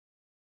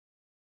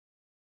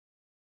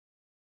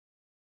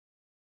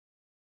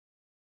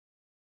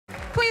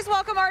Please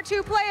welcome our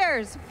two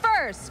players.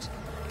 First,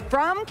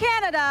 from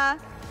Canada,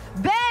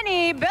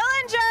 Benny Billinger.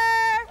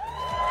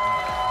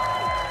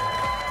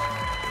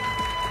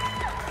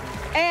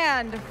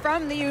 And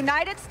from the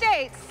United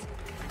States,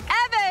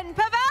 Evan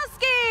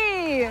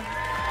Pavelski.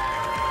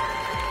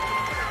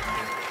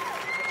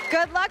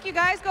 Good luck, you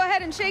guys. Go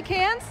ahead and shake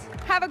hands.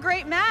 Have a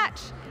great match.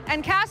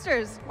 And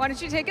casters, why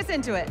don't you take us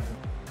into it?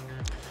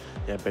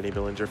 Yeah, Benny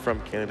Billinger from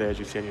Canada, as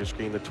you see on your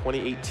screen, the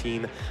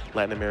 2018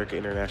 Latin America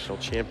International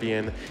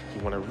Champion.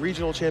 He won a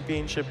regional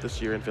championship this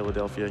year in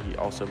Philadelphia. He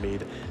also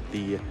made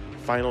the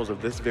finals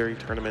of this very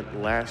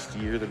tournament last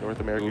year, the North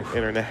American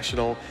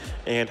International,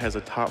 and has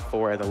a top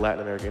 4 at the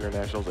Latin American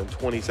Internationals in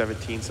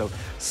 2017.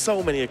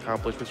 So many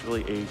accomplishments,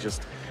 really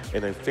just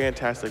and a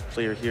fantastic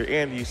player here.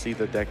 And you see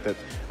the deck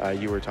that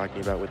you were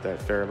talking about with that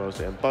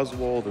Pheromosa and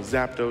Buzzwole, the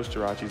Zapdos,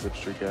 Jirachi,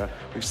 Zipstrika.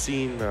 We've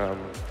seen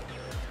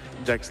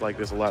decks like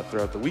this a lot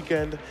throughout the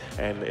weekend,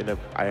 and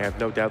I have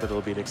no doubt that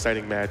it'll be an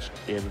exciting match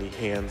in the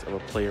hands of a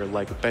player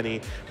like Benny.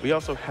 We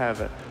also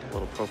have a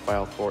little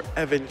profile for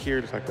Evan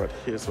here to talk about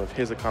some of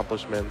his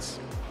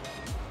accomplishments.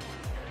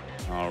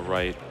 All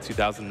right,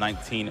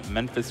 2019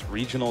 Memphis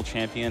Regional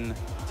Champion,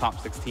 top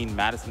 16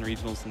 Madison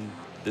Regionals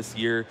this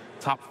year,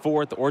 top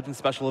 4 at the Origin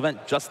Special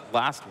event just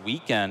last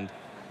weekend,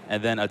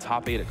 and then a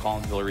top 8 at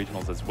Collinsville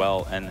Regionals as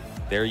well. And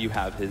there you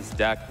have his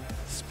deck: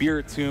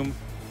 Spiritomb,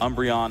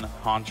 Umbreon,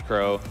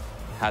 Honchkrow,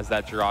 has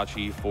that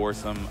Jirachi for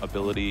some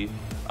ability,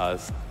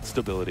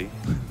 stability.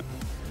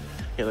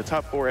 Yeah, the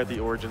top 4 at the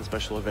Origin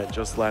Special event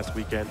just last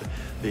weekend.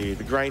 The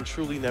grind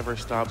truly never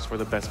stops for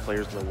the best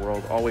players in the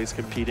world, always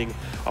competing,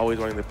 always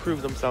wanting to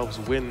prove themselves,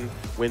 win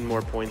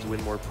more points,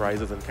 win more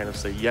prizes, and kind of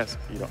say, yes,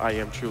 I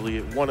am truly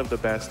one of the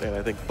best. And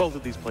I think both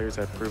of these players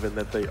have proven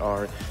that they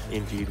are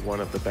indeed one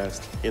of the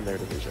best in their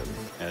division.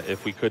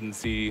 If we couldn't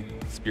see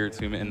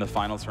Spiritomb in the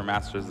finals for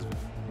Masters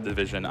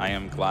division, I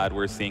am glad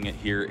we're seeing it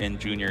here in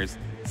juniors.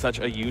 Such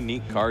a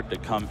unique card to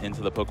come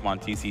into the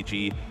Pokemon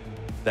TCG,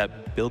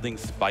 that building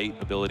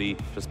spite ability,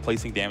 just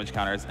placing damage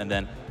counters, and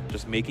then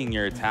just making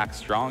your attack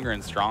stronger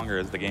and stronger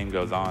as the game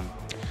goes on.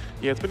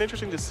 Yeah, it's been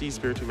interesting to see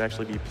Spiritomb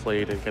actually be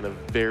played in kind of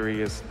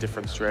various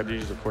different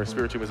strategies. Of course,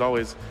 Spiritomb is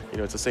always,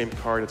 it's the same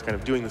card, it's kind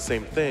of doing the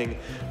same thing,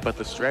 but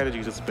the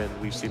strategies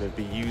we've seen it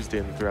be used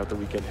in throughout the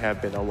weekend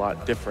have been a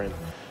lot different,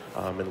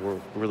 and we're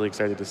really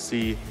excited to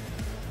see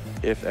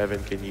if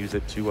Evan can use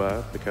it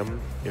to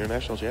become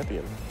international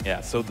champion.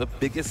 Yeah, so the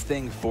biggest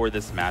thing for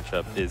this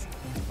matchup is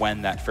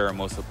when that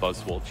Pheromosa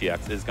Buzzwole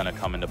GX is going to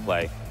come into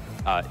play.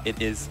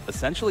 It is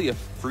essentially a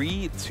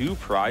free 2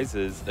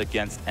 prizes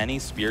against any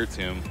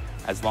Spiritomb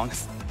as long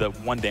as the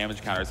 1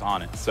 damage counter is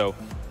on it. So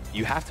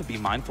you have to be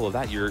mindful of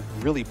that. You're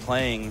really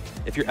playing,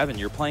 if you're Evan,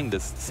 you're playing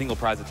this single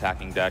prize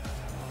attacking deck.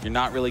 You're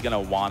not really going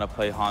to want to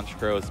play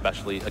Honchkrow,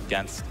 especially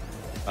against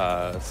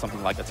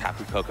something like a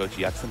Tapu Koko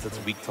GX, since it's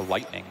weak to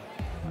lightning.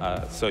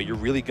 So you're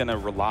really going to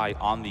rely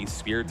on these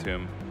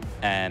Spiritomb,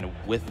 and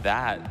with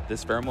that,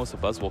 this Pheromosa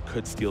Buzzwole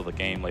could steal the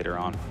game later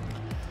on.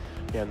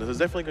 Yeah, and this is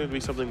definitely going to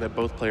be something that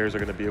both players are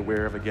going to be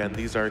aware of. Again,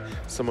 these are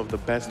some of the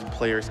best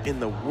players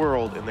in the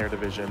world in their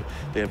division.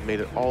 They have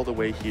made it all the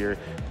way here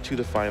to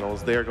the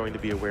finals. They are going to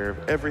be aware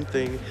of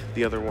everything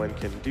the other one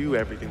can do,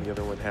 everything the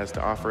other one has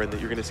to offer, and that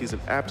you're going to see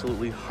some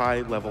absolutely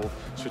high-level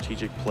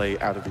strategic play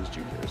out of these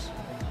juniors.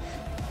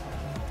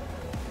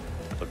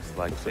 Looks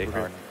like they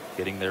are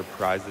getting their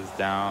prizes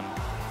down.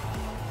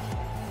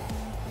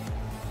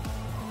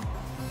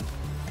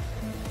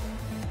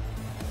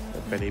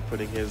 Benny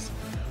putting his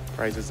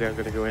prizes down.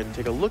 Going to go ahead and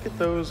take a look at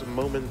those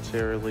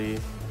momentarily.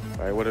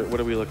 All right, what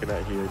are we looking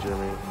at here, Jimmy?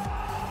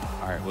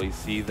 All right, well, you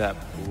see that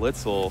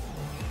Blitzel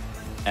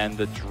and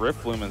the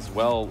Drifloom as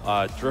well.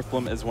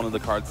 Drifloom is one of the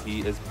cards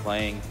he is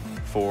playing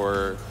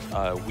for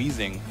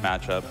Weezing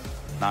matchup.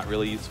 Not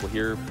really useful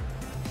here.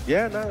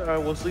 Yeah,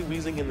 we'll see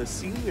Weezing in the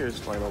seniors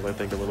final, I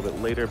think, a little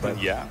bit later,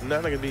 but yeah,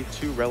 not going to be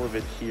too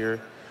relevant here.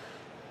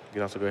 You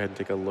can also go ahead and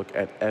take a look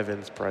at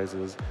Evan's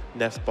prizes.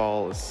 Nest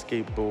Ball, a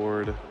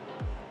skateboard.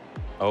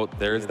 Oh,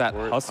 there's that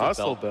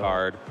Hustle Belt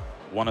card.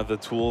 One of the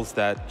tools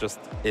that just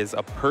is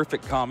a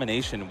perfect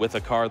combination with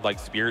a card like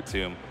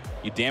Spiritomb.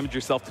 You damage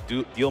yourself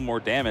to deal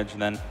more damage,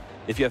 and then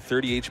if you have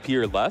 30 HP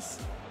or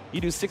less, you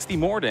do 60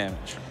 more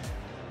damage.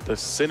 The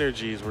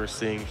synergies we're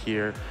seeing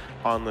here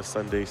on the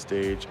Sunday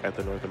stage at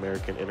the North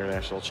American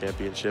International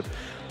Championship.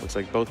 Looks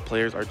like both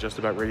players are just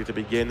about ready to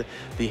begin.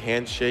 The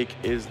handshake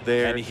is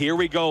there. And here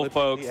we go,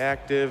 folks. The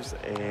actives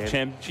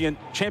and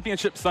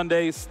Championship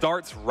Sunday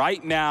starts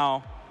right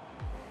now.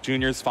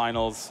 Juniors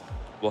finals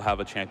will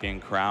have a champion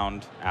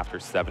crowned after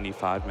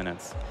 75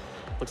 minutes.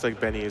 Looks like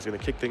Benny is going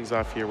to kick things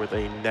off here with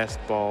a Nest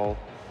Ball.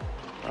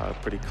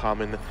 Pretty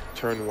common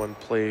turn 1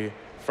 play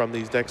from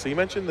these decks. So you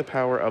mentioned the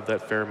power of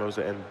that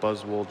Pheromosa and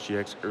Buzzwole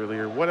GX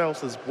earlier. What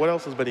else is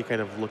Benny kind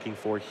of looking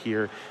for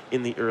here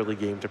in the early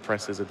game to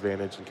press his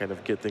advantage and kind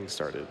of get things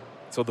started?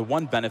 So the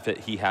one benefit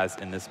he has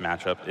in this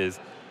matchup is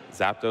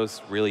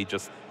Zapdos really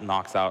just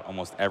knocks out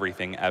almost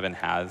everything Evan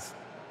has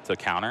to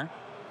counter.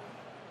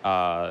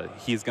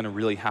 He's going to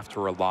really have to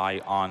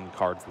rely on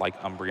cards like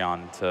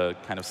Umbreon to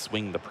kind of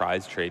swing the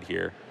prize trade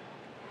here.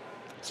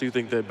 So you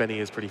think that Benny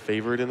is pretty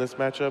favored in this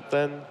matchup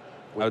then?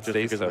 I would Just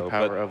say because so, of the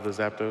power of the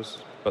Zapdos?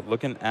 But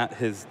looking at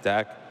his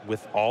deck,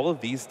 with all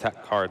of these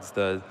tech cards,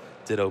 the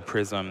Ditto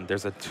Prism,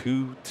 there's a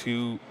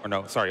 1-2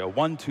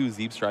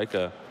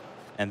 Zebstrika,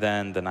 and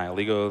then the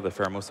Nihilego, the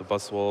Pheromosa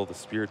Buzzwole, the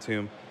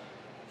Spiritomb.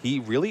 He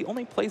really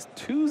only plays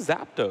 2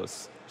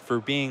 Zapdos for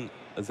being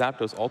a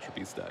Zapdos Ultra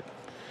Beast deck.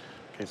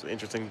 Okay, so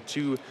interesting.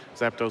 2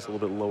 Zapdos, a little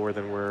bit lower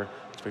than we're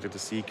expected to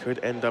see.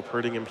 Could end up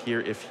hurting him here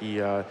if he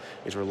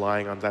is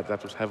relying on that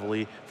Zapdos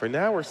heavily. For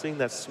now, we're seeing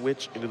that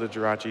switch into the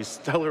Jirachi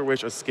Stellar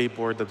Wish Escape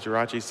Board. The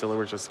Jirachi Stellar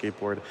Wish Escape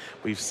Board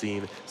we've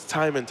seen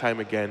time and time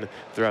again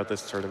throughout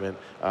this tournament.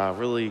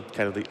 Really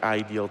kind of the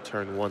ideal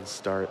turn 1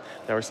 start.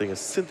 Now we're seeing a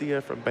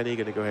Cynthia from Benny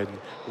going to go ahead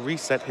and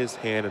reset his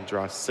hand and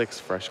draw 6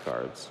 fresh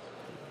cards.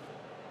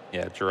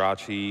 Yeah,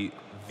 Jirachi,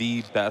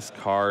 the best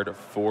card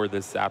for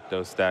this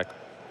Zapdos deck.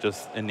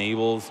 Just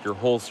enables your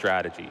whole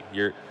strategy.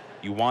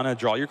 You want to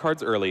draw your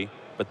cards early,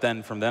 but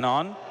then from then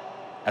on,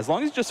 as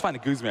long as you just find a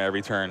Guzma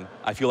every turn,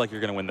 I feel like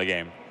you're going to win the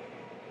game.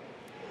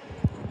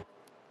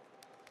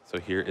 So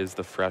here is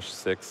the fresh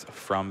 6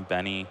 from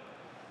Benny.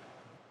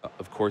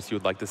 Of course, you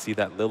would like to see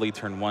that Lily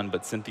turn 1,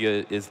 but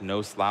Cynthia is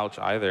no slouch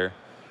either.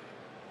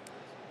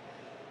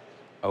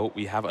 Oh,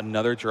 we have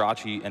another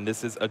Jirachi, and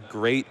this is a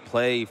great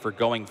play for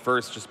going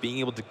first, just being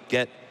able to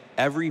get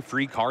every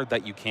free card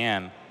that you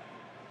can.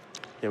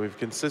 Yeah, we've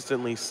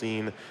consistently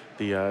seen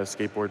the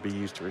skateboard be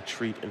used to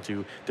retreat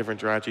into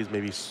different Jirachis,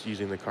 maybe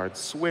using the card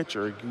Switch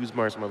or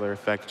Guzma or some other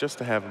effect, just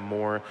to have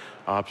more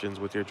options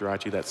with your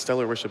Jirachi. That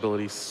Stellar Wish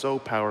ability is so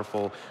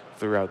powerful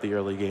throughout the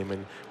early game,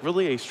 and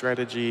really a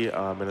strategy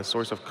and a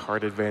source of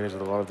card advantage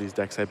that a lot of these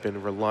decks have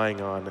been relying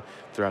on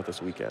throughout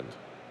this weekend.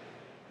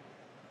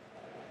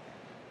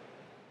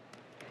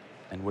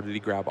 And what did he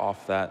grab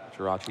off that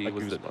Jirachi?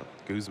 Guzma.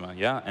 Guzma,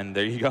 yeah, and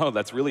there you go.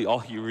 That's really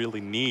all you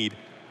really need.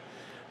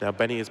 Now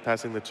Benny is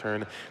passing the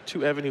turn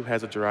to Evan, who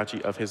has a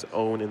Jirachi of his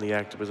own in the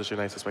active position.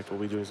 I suspect we'll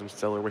be doing some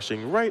Stellar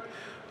Wishing right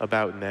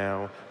about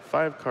now.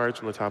 5 cards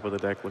from the top of the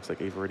deck. Looks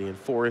like a Viridian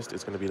Forest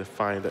is going to be the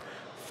find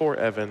for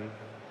Evan.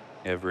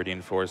 Yeah,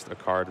 Viridian Forest, a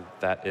card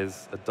that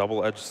is a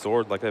double-edged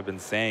sword, like I've been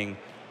saying.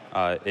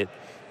 It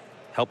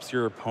helps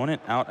your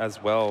opponent out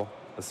as well,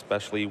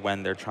 especially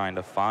when they're trying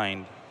to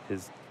find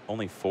his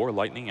only 4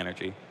 lightning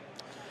energy.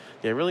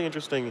 Yeah, really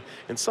interesting.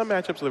 In some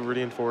matchups, the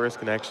Viridian Forest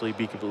can actually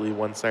be completely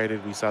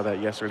one-sided. We saw that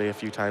yesterday a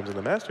few times in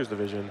the Masters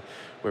Division,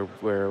 where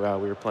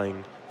we were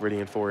playing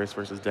Viridian Forest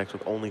versus decks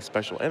with only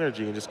special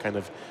energy, and just kind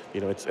of,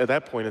 it's at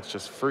that point it's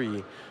just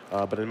free.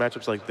 But in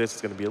matchups like this,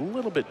 it's going to be a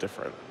little bit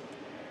different.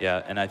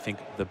 Yeah, and I think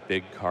the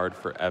big card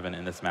for Evan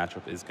in this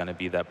matchup is going to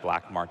be that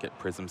Black Market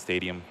Prism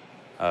Stadium,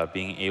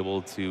 being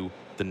able to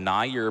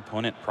deny your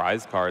opponent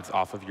prize cards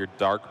off of your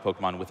dark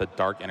Pokemon with a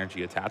dark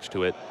energy attached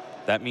to it.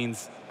 That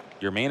means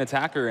your main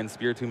attacker in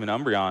Spiritomb and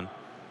Umbreon,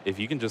 if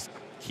you can just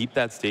keep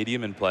that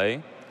stadium in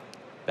play,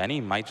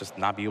 Benny might just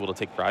not be able to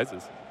take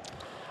prizes.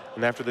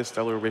 And after this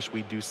Stellar Wish,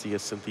 we do see a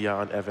Cynthia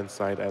on Evan's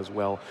side as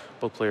well.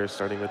 Both players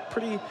starting with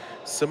pretty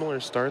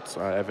similar starts.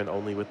 Evan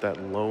only with that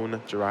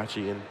lone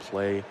Jirachi in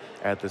play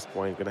at this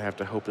point. Going to have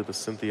to hope that the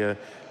Cynthia,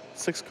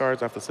 6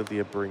 cards off the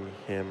Cynthia, bring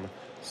him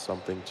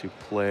something to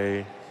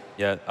play.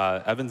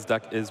 Yeah, Evan's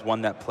deck is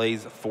one that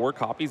plays 4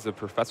 copies of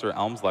Professor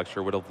Elm's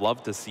Lecture. Would have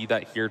loved to see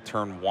that here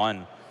turn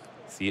 1.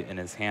 See it in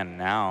his hand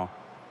now,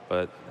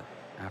 but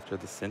after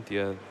the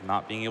Cynthia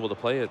not being able to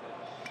play it.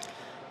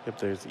 Yep,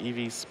 there's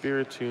Eevee.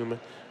 Spiritomb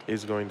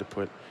is going to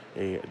put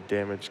a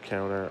damage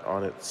counter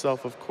on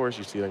itself, of course.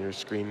 You see it on your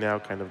screen now,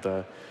 kind of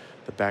the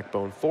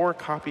backbone. 4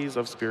 copies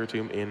of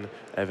Spiritomb in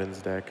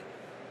Evan's deck.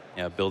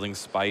 Yeah, building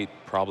Spite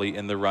probably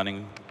in the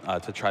running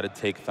to try to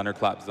take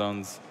Thunderclap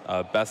Zone's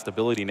best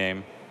ability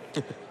name.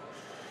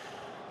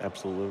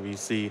 Absolutely. We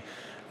see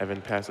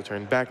Evan pass the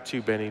turn back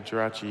to Benny.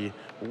 Jirachi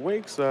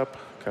wakes up,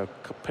 a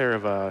pair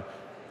of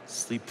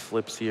sleep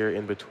flips here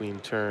in between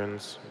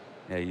turns.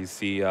 Yeah, you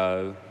see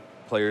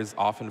players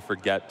often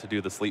forget to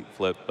do the sleep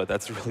flip, but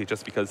that's really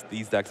just because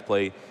these decks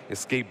play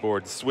escape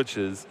boards,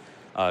 switches,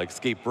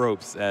 escape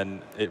ropes,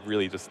 and it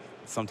really just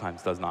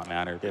sometimes does not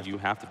matter, but you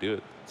have to do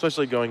it.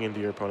 Especially going into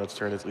your opponent's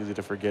turn, it's easy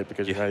to forget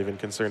because you're not even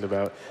concerned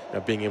about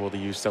being able to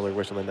use Stellar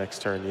Wish on the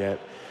next turn yet.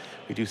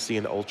 We do see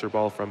an Ultra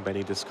Ball from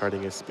Benny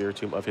discarding a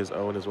Spiritomb of his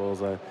own, as well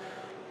as a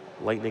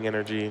Lightning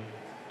Energy.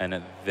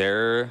 And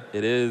there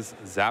it is.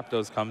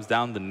 Zapdos comes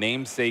down, the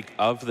namesake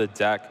of the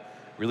deck.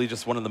 Really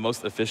just one of the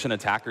most efficient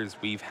attackers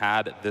we've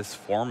had this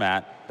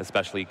format,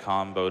 especially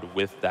comboed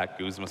with that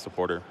Guzma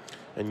supporter.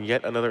 And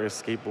yet another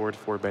escape board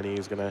for Benny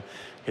is going to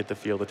hit the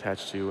field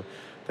attached to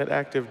that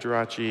active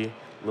Jirachi.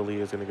 Lily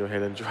is going to go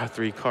ahead and draw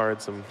 3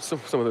 cards. Some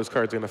of those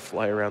cards are going to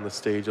fly around the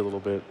stage a little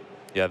bit.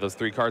 Yeah, those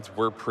 3 cards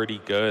were pretty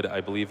good.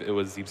 I believe it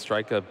was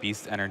Zebstrika,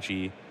 Beast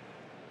Energy,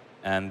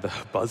 and the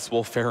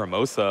Buzzwole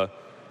Pheromosa.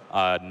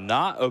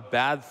 Not a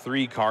bad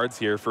 3 cards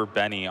here for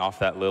Benny off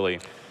that Lily.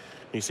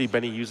 You see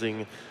Benny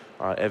using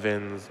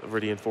Evan's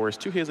Viridian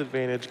Forest to his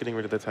advantage, getting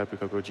rid of the Tapu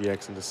Koko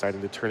GX and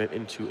deciding to turn it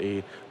into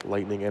a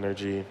Lightning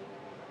Energy.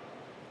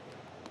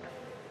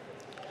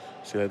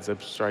 See that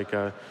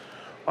Zebstrika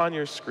on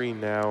your screen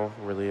now.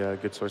 Really a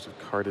good source of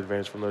card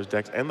advantage from those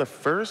decks. And the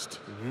first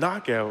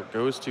knockout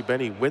goes to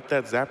Benny with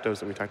that Zapdos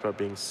that we talked about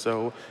being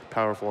so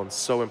powerful and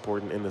so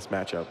important in this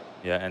matchup.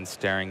 Yeah, and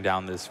staring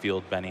down this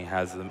field, Benny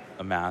has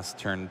amassed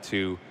turn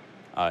 2.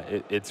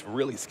 It's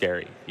really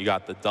scary. You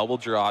got the double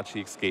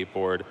Jirachi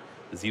skateboard,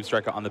 the Zeep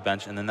Striker on the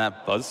bench, and then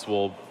that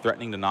Buzzwole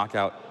threatening to knock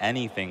out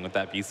anything with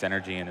that Beast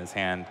Energy in his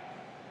hand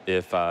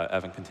if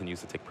Evan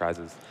continues to take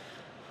prizes.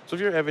 So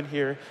if you're Evan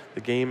here,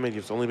 the game,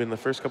 it's only been the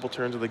first couple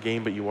turns of the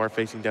game, but you are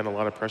facing down a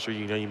lot of pressure.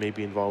 You know you may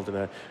be involved in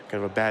a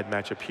kind of a bad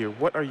matchup here.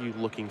 What are you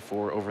looking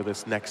for over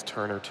this next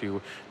turn or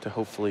two to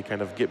hopefully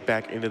kind of get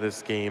back into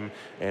this game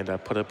and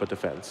put up a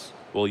defense?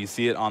 Well, you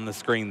see it on the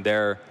screen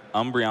there.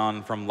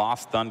 Umbreon from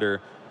Lost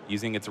Thunder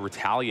using its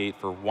Retaliate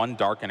for 1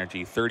 Dark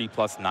Energy, 30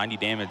 plus 90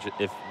 damage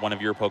if one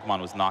of your Pokemon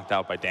was knocked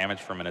out by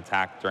damage from an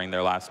attack during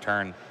their last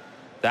turn.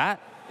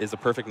 That is a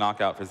perfect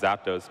knockout for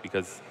Zapdos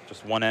because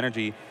just 1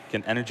 energy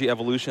can energy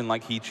evolution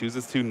like he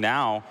chooses to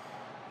now,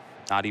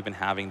 not even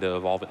having to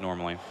evolve it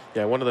normally.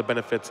 Yeah, one of the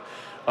benefits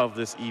of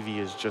this Eevee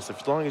is just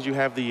as long as you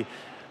have the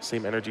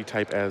same energy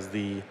type as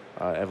the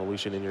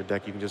evolution in your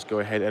deck, you can just go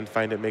ahead and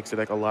find it. Makes the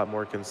deck a lot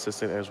more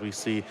consistent, as we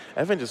see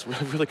Evan just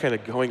really kind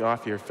of going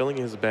off here, filling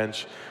his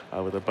bench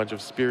with a bunch of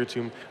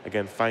Spiritomb.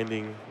 Again,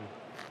 finding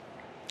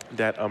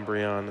that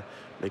Umbreon,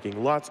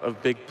 making lots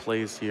of big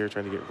plays here,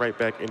 trying to get right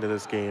back into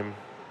this game.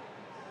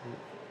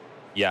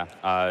 Yeah,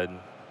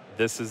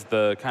 this is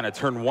the kind of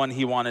turn 1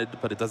 he wanted,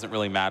 but it doesn't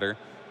really matter.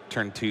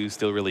 Turn 2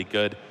 still really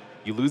good.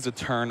 You lose a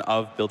turn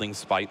of building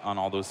Spite on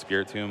all those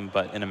Spiritomb,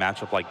 but in a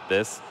matchup like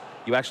this,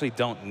 you actually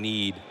don't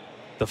need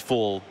the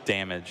full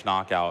damage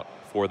knockout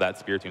for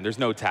that Spiritomb. There's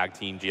no tag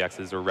team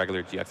GXs or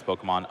regular GX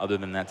Pokemon other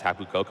than that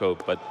Tapu Koko,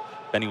 but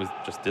Benny was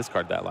just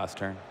discard that last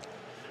turn.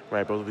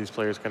 Right, both of these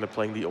players kind of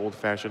playing the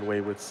old-fashioned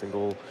way with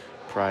single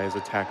prize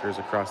attackers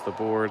across the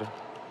board.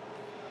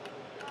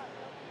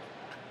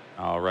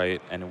 All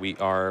right, and we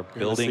are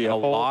building a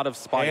lot of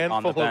Spite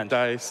on the bench. Of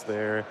dice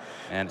there.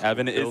 And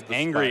Evan is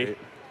angry. Spite.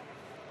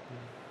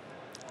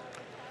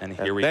 And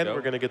here we go. And then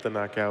we're going to get the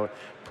knockout.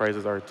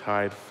 Prizes are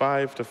tied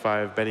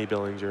 5-5. Benny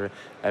Billinger,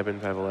 Evan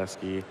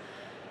Pavleski.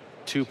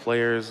 2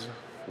 players,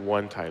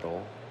 1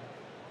 title.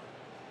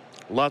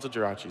 Lots of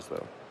Jirachis,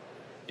 though.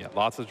 Yeah,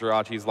 lots of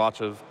Jirachis,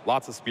 lots of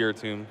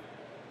Spiritomb.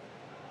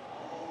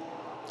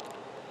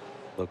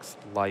 Looks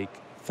like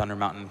Thunder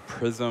Mountain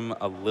Prism,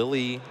 a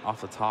Lily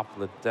off the top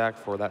of the deck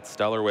for that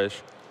Stellar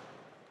Wish.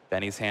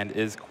 Benny's hand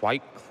is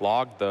quite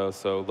clogged, though,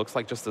 so looks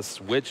like just a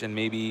switch and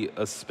maybe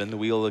a spin the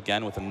wheel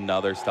again with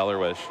another Stellar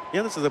Wish.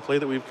 Yeah, this is a play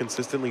that we've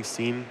consistently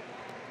seen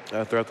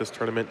throughout this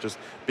tournament, just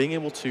being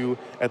able to,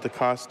 at the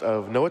cost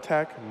of no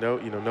attack, no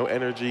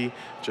energy,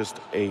 just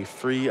a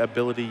free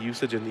ability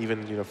usage, and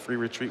even free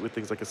retreat with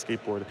things like a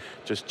skateboard,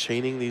 just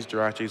chaining these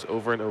Jirachis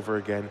over and over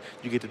again.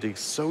 You get to dig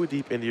so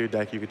deep into your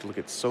deck, you get to look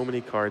at so many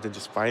cards and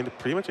just find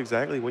pretty much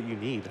exactly what you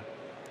need.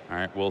 All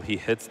right, well, he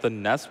hits the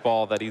nest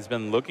ball that he's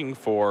been looking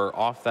for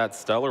off that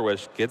Stellar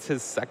Wish, gets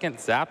his second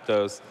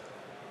Zapdos,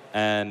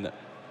 and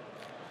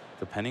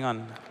depending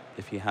on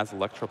if he has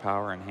Electro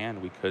Power in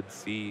hand, we could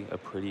see a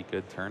pretty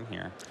good turn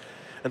here.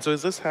 And so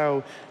is this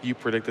how you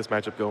predict this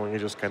matchup going?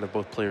 Is just kind of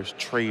both players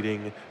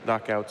trading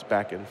knockouts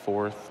back and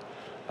forth?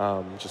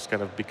 Just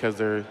kind of because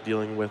they're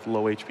dealing with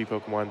low HP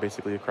Pokemon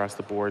basically across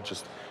the board,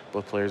 just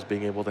both players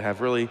being able to have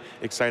really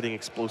exciting,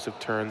 explosive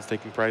turns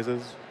taking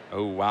prizes?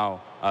 Oh,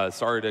 wow.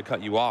 Sorry to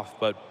cut you off,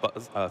 but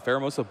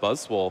Pheromosa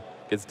Buzzwole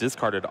gets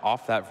discarded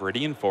off that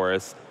Viridian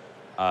Forest.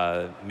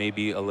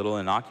 Maybe a little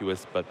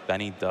innocuous, but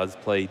Benny does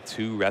play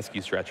 2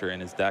 Rescue Stretcher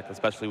in his deck,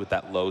 especially with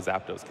that low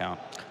Zapdos count.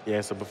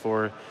 Yeah, so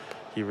before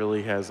he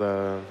really has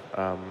a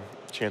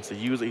chance to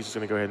use it, he's just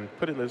going to go ahead and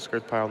put it in the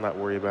discard pile, not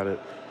worry about it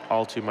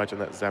all too much, and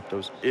that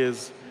Zapdos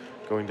is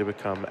going to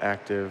become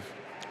active.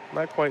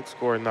 Not quite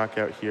score a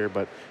knockout here,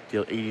 but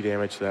deal 80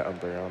 damage to that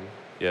Umbreon.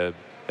 Yeah,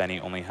 Benny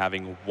only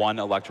having 1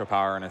 Electro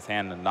Power in his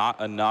hand, and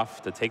not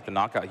enough to take the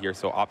knockout here,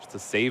 so opts to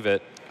save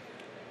it.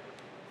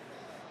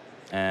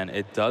 And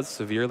it does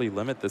severely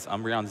limit this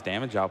Umbreon's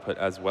damage output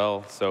as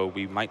well, so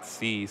we might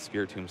see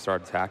Spiritomb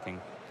start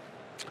attacking.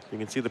 You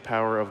can see the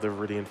power of the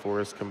Viridian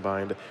Forest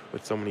combined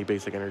with so many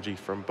basic energy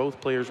from both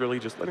players, really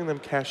just letting them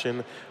cash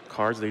in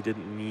cards they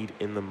didn't need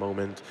in the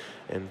moment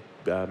and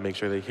make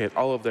sure they hit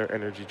all of their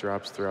energy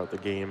drops throughout the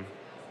game.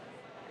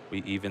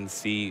 We even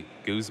see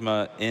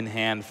Guzma in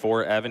hand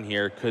for Evan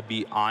here, could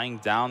be eyeing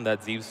down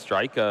that Zeep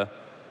Striker.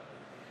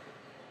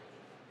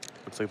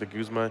 Looks like the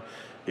Guzma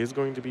is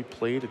going to be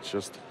played. It's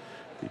just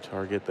the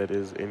target that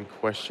is in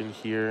question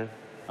here.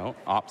 Oh,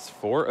 opts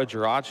for a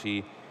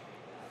Jirachi.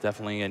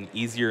 Definitely an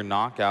easier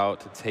knockout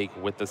to take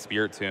with the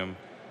Spiritomb.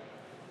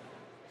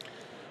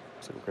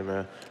 So we're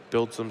gonna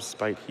build some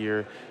Spite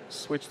here,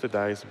 switch the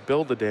dice,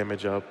 build the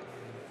damage up.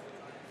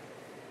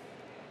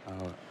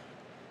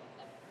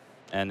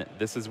 And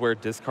this is where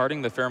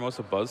discarding the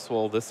Pheromosa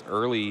Buzzwole this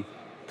early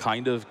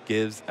kind of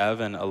gives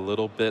Evan a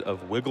little bit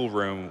of wiggle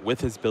room with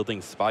his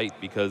building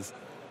Spite, because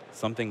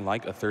something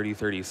like a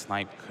 30-30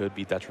 snipe could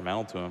be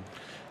detrimental to him.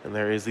 And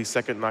there is the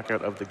second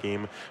knockout of the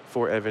game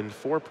for Evan.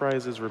 4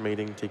 prizes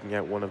remaining, taking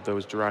out one of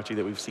those Jirachi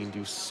that we've seen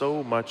do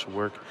so much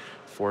work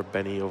for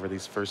Benny over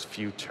these first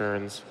few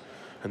turns.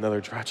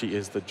 Another Jirachi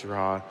is the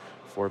draw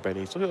for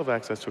Benny, so he'll have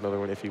access to another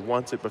one if he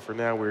wants it, but for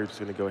now we're just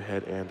going to go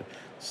ahead and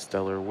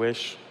Stellar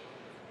Wish.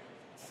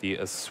 See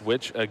a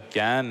switch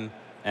again,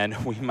 and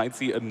we might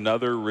see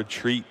another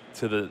retreat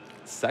to the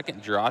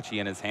second Jirachi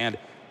in his hand.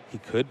 He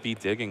could be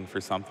digging for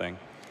something.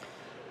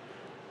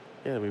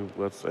 Yeah,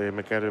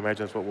 I gotta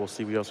imagine that's what we'll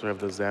see. We also have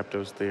the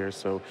Zapdos there,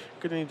 so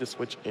gonna need to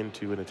switch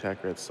into an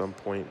attacker at some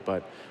point,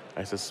 but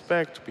I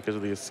suspect because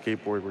of the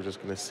escape board, we're just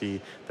gonna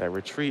see that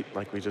retreat,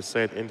 like we just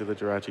said, into the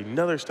Jirachi.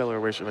 Another Stellar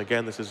Wish, and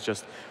again, this is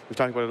just, we've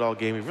talked about it all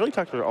game. We've really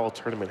talked about it all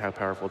tournament, how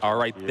powerful Jirachi All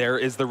right, is. there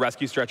is the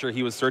rescue stretcher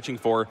he was searching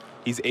for.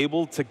 He's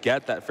able to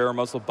get that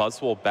Pheromosa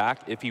Buzzwole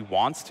back if he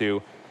wants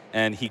to,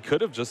 and he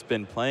could have just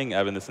been playing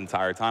Evan this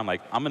entire time.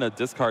 Like, I'm gonna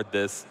discard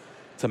this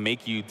to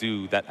make you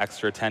do that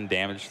extra 10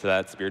 damage to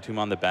that Spiritomb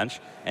on the bench,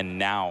 and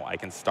now I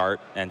can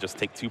start and just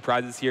take 2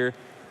 prizes here.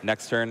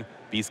 Next turn,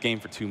 Beast Game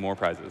for 2 more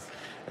prizes.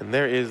 And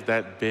there is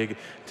that big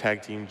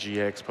Tag Team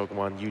GX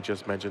Pokemon you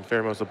just mentioned,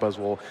 Pheromosa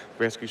Buzzwole.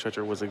 Rescue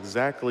Stretcher was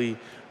exactly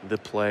the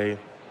play.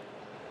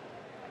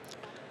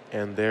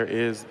 And there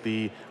is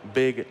the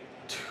big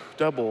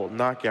double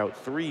knockout.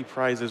 3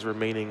 prizes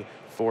remaining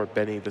for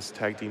Benny, this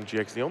Tag Team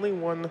GX. The only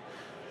one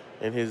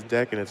in his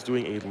deck, and it's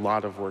doing a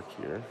lot of work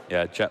here.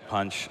 Yeah, Jet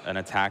Punch, an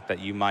attack that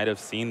you might have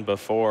seen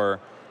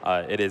before.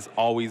 It has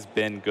always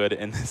been good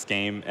in this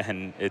game,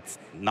 and it's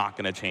not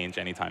going to change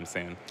anytime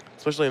soon.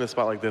 Especially in a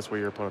spot like this where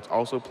your opponent's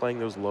also playing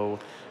those low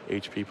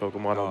HP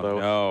Pokemon,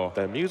 although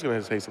that Mew's going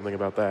to say something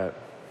about that.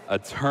 A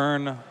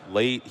turn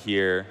late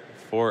here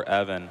for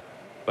Evan,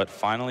 but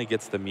finally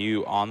gets the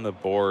Mew on the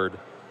board.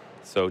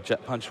 So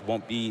Jet Punch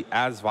won't be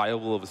as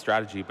viable of a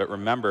strategy, but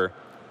remember,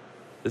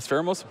 this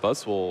Pheromosa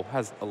Buzzwole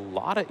has a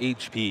lot of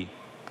HP.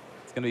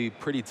 It's going to be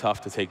pretty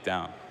tough to take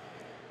down.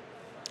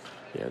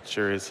 Yeah, it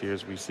sure is here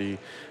as we see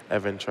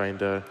Evan trying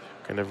to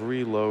kind of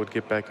reload,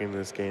 get back into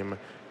this game.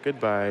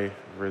 Goodbye,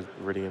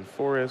 Viridian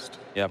Forest.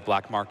 Yeah,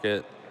 Black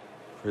Market,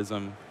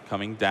 Prism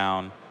coming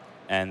down,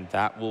 and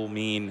that will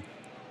mean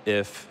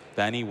if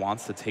Benny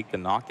wants to take the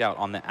knockout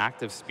on the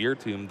active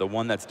Spiritomb, the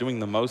one that's doing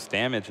the most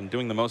damage and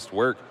doing the most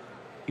work,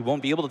 he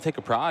won't be able to take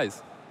a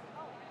prize.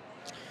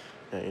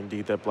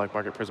 Indeed, that Black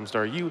Market Prism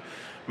Star you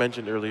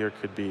mentioned earlier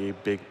could be a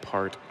big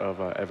part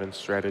of Evan's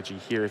strategy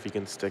here. If he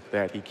can stick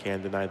that, he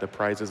can deny the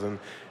prizes. And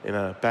in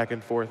a back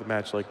and forth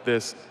match like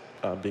this,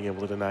 being able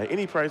to deny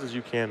any prizes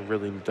you can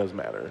really does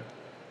matter.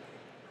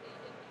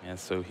 And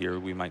so here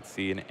we might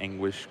see an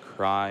Anguish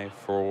Cry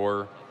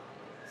for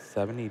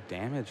 70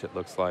 damage, it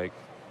looks like.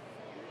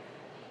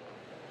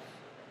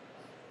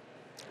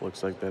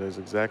 Looks like that is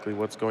exactly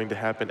what's going to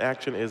happen.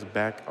 Action is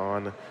back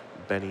on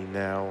Benny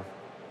now.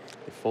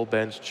 A full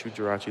bench, Chu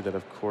Jirachi that,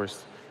 of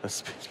course,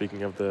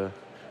 speaking of the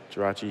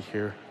Jirachi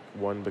here,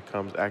 one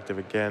becomes active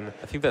again.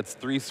 I think that's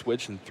 3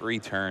 switch in 3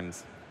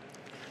 turns.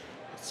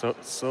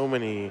 So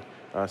many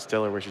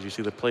Stellar Wishes. You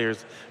see the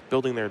players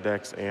building their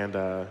decks and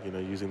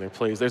using their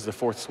plays. There's the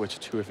 4th switch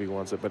too if he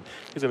wants it, but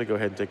he's going to go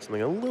ahead and take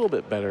something a little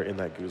bit better in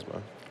that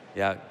Guzma.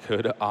 Yeah,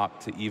 could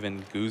opt to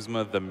even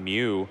Guzma the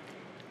Mew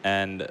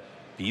and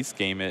Beast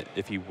Game it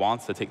if he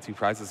wants to take 2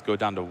 prizes, go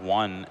down to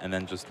 1, and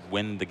then just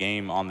win the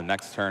game on the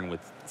next turn with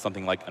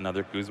something like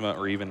another Guzma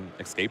or even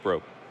Escape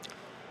Rope.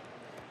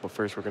 But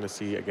first, we're going to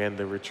see, again,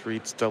 the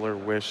Retreat Stellar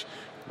Wish.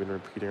 We've been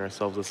repeating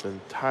ourselves this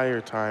entire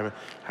time,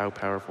 how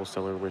powerful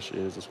Stellar Wish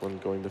is. This one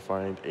going to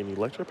find an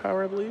Electro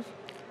Power, I believe?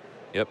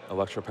 Yep,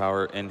 Electro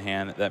Power in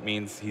hand. That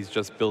means he's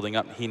just building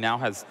up. He now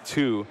has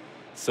 2,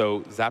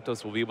 so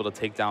Zapdos will be able to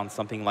take down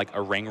something like a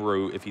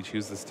Ranguru if he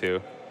chooses to.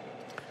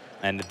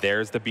 And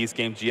there's the Beast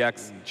Game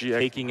GX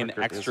taking an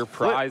extra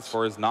prize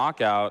for his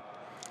knockout.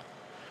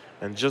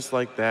 And just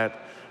like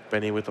that,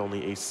 Benny with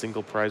only a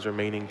single prize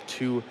remaining,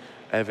 2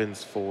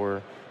 Evans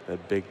for the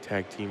big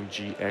Tag Team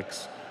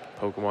GX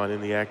Pokemon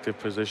in the active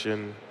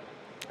position.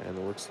 And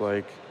it looks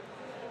like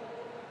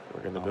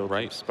we're going to build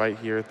some Spite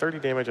here. 30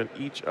 damage on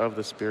each of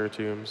the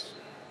Spiritombs.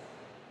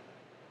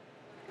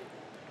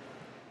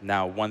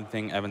 Now, one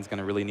thing Evan's going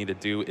to really need to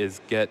do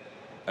is get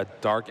a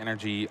Dark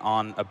Energy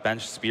on a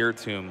bench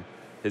Spiritomb.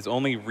 His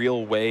only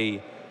real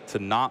way to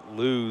not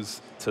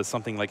lose to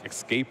something like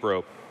Escape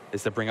Rope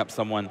is to bring up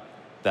someone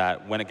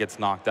that, when it gets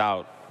knocked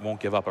out, won't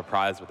give up a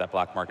prize with that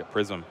Black Market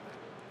Prism.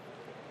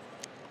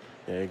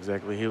 Yeah,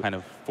 exactly. He'll kind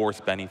of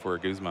force Benny for a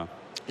Guzma.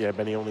 Yeah,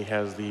 Benny only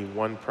has the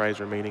 1 prize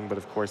remaining, but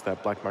of course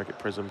that Black Market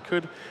Prism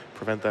could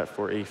prevent that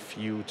for a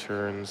few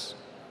turns.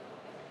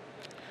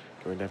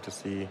 Going to have to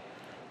see.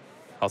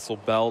 Hustle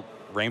Belt.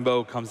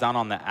 Rainbow comes down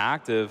on the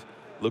active,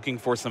 looking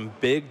for some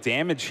big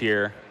damage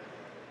here.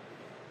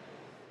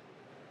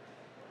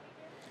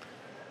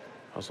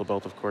 Hustle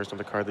Belt, of course, not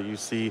a card that you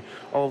see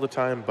all the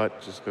time,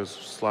 but just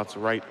slots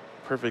right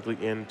perfectly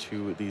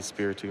into these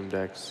Spiritomb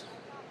decks.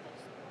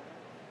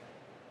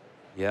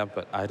 Yeah,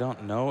 but I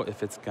don't know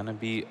if it's going to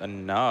be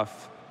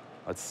enough.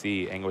 Let's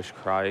see. Anguish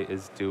Cry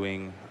is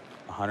doing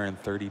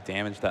 130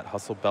 damage. That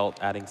Hustle Belt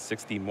adding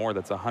 60 more.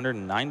 That's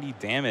 190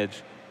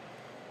 damage.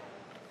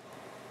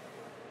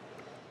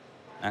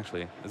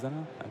 Actually, is that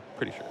enough? I'm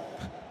pretty sure.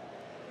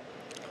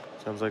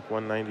 Sounds like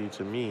 190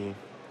 to me.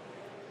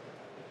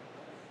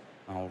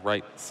 All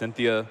right,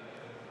 Cynthia,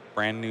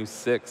 brand new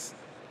 6.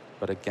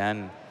 But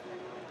again,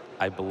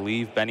 I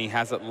believe Benny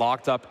has it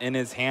locked up in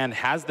his hand,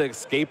 has the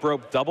escape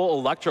rope, double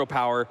electro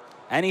power.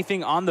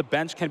 Anything on the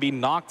bench can be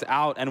knocked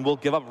out and will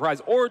give up a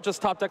prize, or just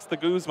top decks the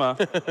Guzma.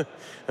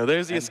 Now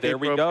there's the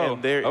escape rope,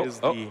 and there is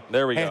the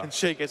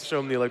handshake. It's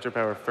shown the electro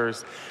power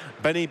first.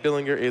 Benny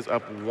Billinger is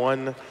up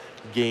 1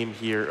 game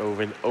here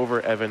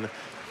over Evan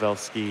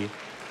Velski.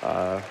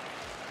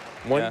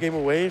 One game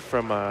away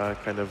from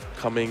kind of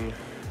coming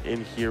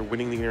in here,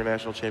 winning the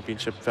International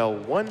Championship. Fell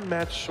 1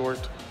 match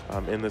short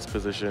in this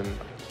position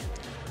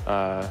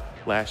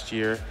last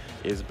year.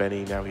 Is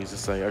Benny. Now he's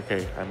just saying,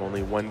 okay, I'm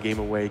only 1 game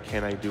away.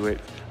 Can I do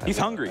it? He's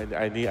hungry.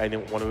 I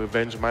want to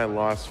avenge my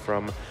loss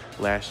from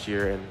last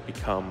year and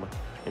become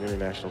an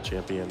international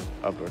champion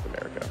of North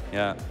America.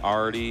 Yeah,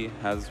 already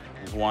has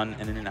won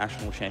an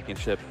international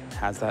championship,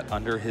 has that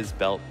under his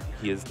belt.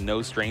 He is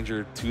no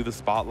stranger to the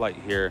spotlight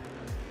here,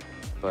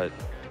 but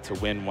to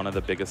win one of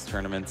the biggest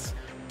tournaments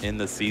in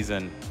the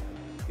season,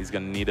 he's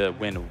going to need to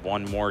win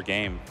 1 more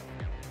game.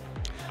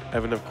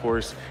 Evan, of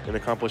course, an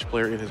accomplished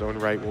player in his own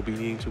right, will be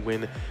needing to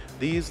win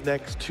these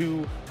next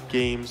 2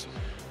 games.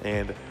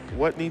 And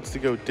what needs to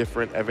go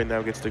different? Evan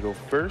now gets to go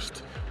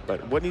first,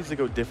 but what needs to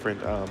go different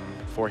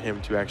for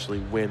him to actually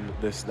win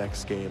this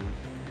next game?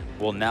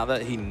 Well, now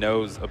that he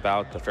knows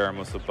about the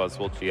Pheromosa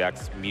Buzzwole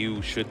GX,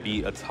 Mew should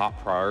be a top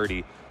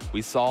priority.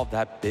 We saw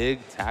that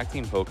big tag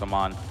team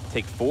Pokemon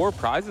take 4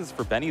 prizes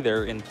for Benny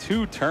there in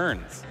 2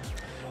 turns.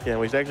 Yeah,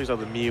 we actually saw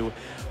the Mew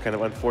kind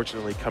of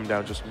unfortunately come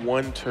down just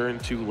 1 turn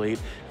too late.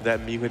 If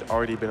that Mew had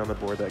already been on the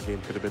board, that game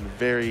could have been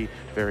very,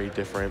 very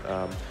different.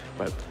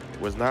 But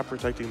was not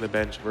protecting the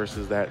bench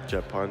versus that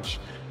Jet Punch,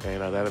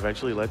 and that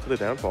eventually led to the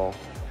downfall.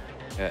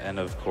 Yeah, and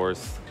of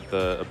course,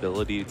 the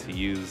ability to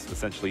use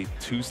essentially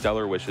 2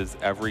 Stellar Wishes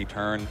every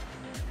turn.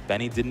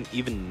 Benny didn't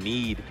even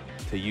need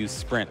to use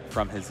Sprint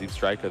from his Zeep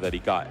Striker that he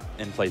got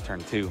in play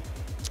turn 2.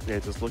 Yeah,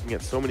 just looking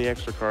at so many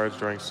extra cards,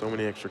 drawing so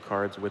many extra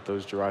cards with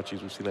those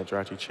Jirachis. We've seen that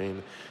Jirachi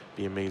chain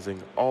be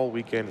amazing all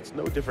weekend. It's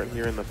no different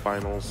here in the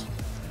finals.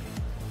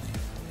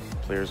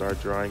 Players are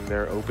drawing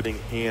their opening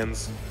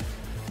hands.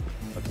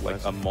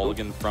 Like a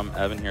mulligan from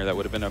Evan here. That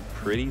would have been a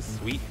pretty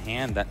sweet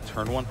hand, that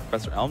turn 1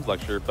 Professor Elm's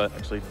Lecture, but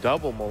actually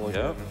double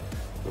mulligan. Yep.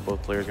 So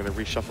both players going to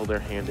reshuffle their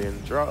hand in,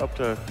 draw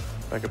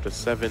back up to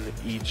 7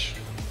 each.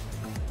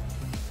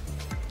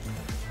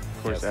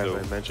 Of course, as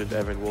I mentioned,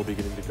 Evan will be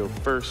getting to go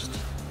first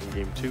in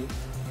game 2.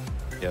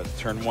 Yeah,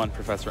 turn 1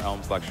 Professor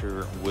Elm's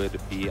Lecture would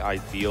be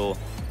ideal,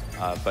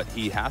 but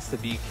he has to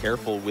be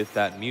careful with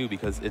that Mew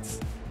because it's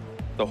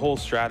the whole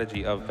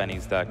strategy of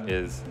Benny's deck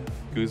is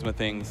Guzma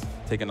things,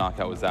 take a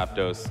knockout with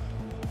Zapdos.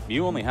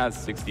 Mew only has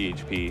 60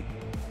 HP,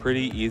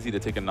 pretty easy to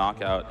take a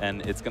knockout,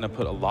 and it's going to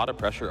put a lot of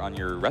pressure on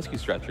your rescue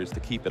stretchers to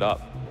keep it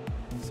up.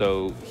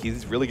 So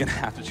he's really going to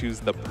have to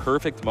choose the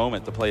perfect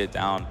moment to play it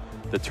down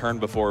the turn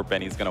before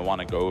Benny's going to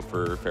want to go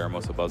for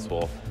Pheromosa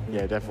Buzzwole.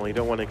 Yeah, definitely. You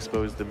don't want to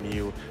expose the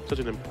Mew, such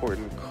an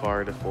important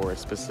card for a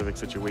specific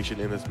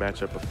situation in this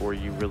matchup before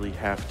you really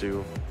have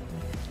to.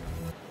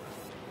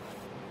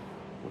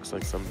 Looks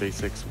like some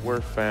basics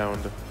were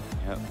found.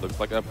 Yeah, looks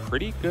like a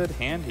pretty good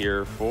hand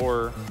here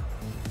for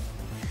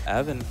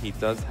Evan. He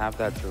does have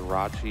that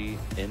Jirachi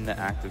in the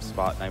active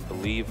spot, and I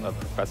believe a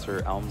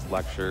Professor Elm's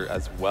Lecture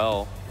as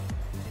well.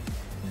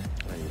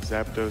 A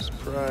Zapdos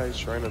prize,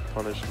 Shrine of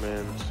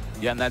Punishment.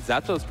 Yeah, and that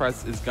Zapdos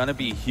prize is going to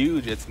be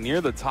huge. It's near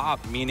the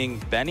top,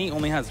 meaning Benny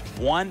only has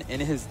 1 in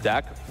his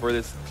deck for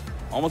this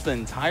almost the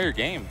entire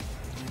game.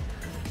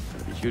 It's going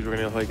to be huge. We're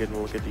going to go ahead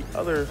and look at the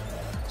other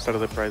side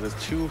of the prizes.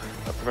 2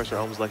 Professor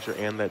Elm's Lecture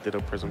and that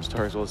Ditto Prism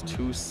Star, as well as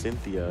 2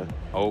 Cynthia.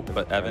 Oh,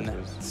 but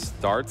Evan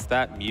starts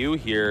that Mew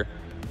here.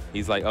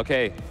 He's like,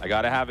 okay, I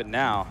got to have it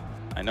now.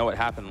 I know what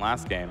happened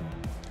last game.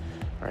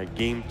 All right,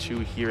 game 2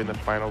 here in the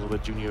finals of the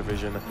Junior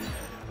Division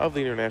of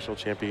the International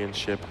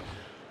Championship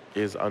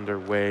is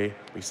underway.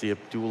 We see a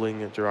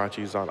dueling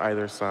Jirachis on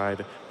either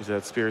side. We see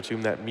that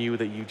Spiritomb, that Mew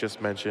that you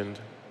just mentioned.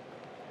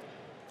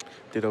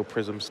 Ditto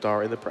Prism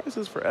Star, and the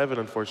prizes for Evan,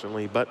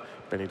 unfortunately, but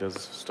Benny does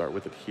start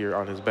with it here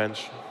on his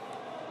bench.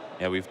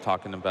 Yeah, we've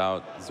talking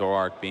about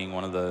Zoroark being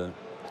one of the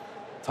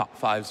top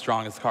 5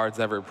 strongest cards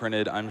ever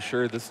printed. I'm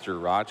sure this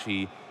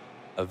Jirachi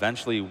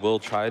eventually will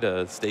try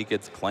to stake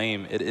its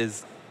claim. It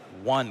is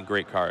one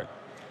great card.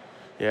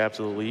 Yeah,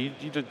 absolutely.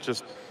 You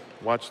just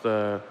watch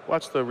the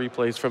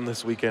replays from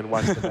this weekend,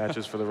 watch the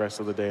matches for the rest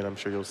of the day, and I'm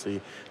sure you'll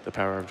see the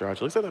power of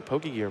Jirachi. Looks like that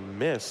Pokegear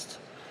missed.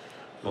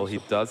 Well, he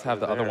does have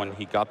the other one.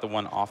 He got the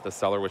one off the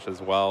Stellar Wish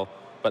as well.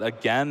 But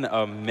again,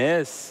 a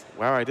miss.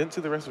 Wow, I didn't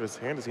see the rest of his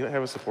hand. Does he not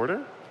have a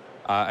supporter?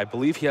 I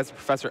believe he has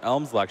Professor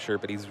Elm's Lecture,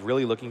 but he's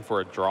really looking for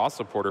a draw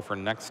supporter for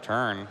next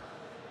turn.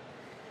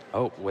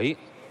 Oh, wait.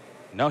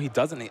 No, he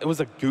doesn't. It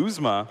was a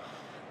Guzma.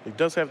 He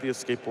does have the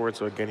escape board,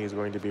 so again, he's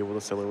going to be able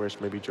to Stellar Wish.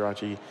 Maybe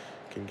Jirachi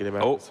can get him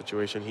out of the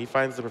situation. He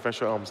finds the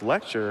Professor Elm's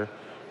Lecture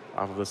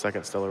off of the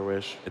second Stellar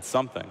Wish. It's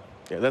something.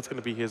 Yeah, that's going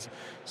to be his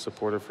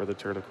supporter for the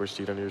turn. Of course,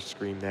 see it on your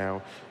screen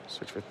now.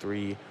 Search for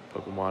 3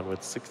 Pokemon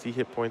with 60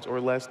 hit points or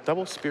less.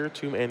 Double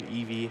Spiritomb and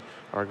Eevee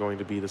are going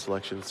to be the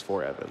selections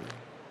for Evan.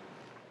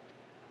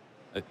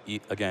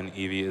 Again,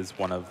 Eevee is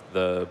one of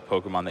the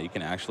Pokemon that you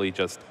can actually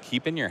just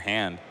keep in your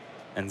hand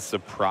and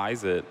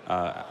surprise it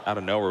out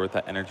of nowhere with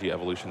that energy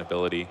evolution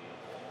ability.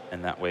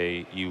 And that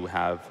way you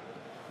have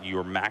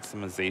your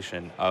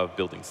maximization of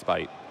building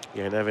Spite.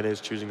 Yeah, and Evan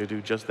is choosing to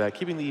do just that,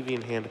 keeping the Eevee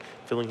in hand,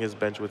 filling his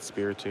bench with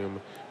Spiritomb,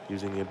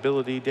 using the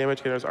ability.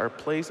 Damage counters are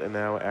placed, and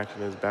now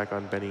action is back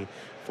on Benny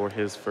for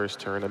his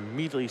first turn.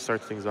 Immediately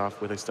starts things off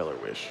with a Stellar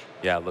Wish.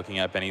 Yeah, looking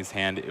at Benny's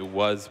hand, it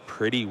was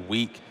pretty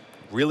weak.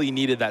 Really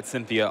needed that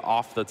Cynthia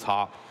off the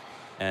top,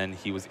 and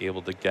he was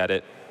able to get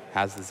it.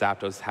 Has the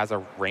Zapdos, has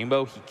a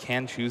Rainbow he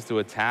can choose to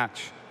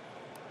attach.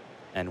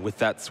 And with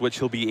that switch,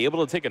 he'll be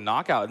able to take a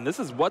knockout. And this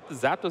is what the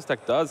Zapdos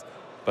deck does,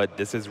 but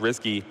this is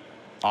risky.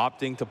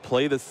 Opting to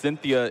play the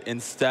Cynthia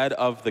instead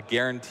of the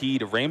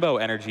guaranteed Rainbow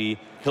energy.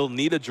 He'll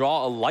need to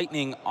draw a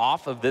Lightning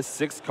off of this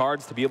 6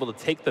 cards to be able to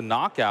take the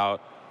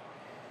knockout.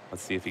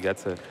 Let's see if he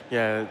gets it.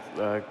 Yeah,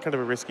 kind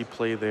of a risky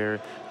play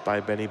there by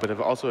Benny, but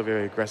also a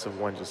very aggressive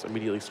one, just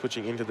immediately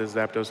switching into the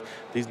Zapdos.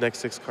 These next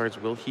 6 cards,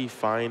 will he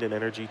find an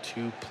energy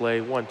to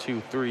play? 1,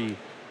 2, 3,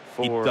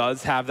 4. He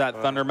does have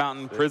that Thunder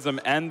Mountain Prism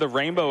and the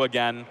Rainbow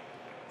again.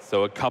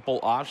 So a couple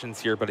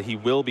options here, but he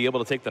will be able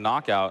to take the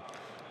knockout.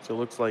 So it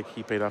looks like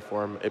he paid off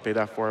for him. It paid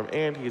off for him,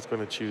 and he's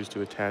going to choose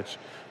to attach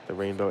the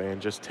Rainbow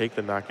and just take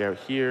the knockout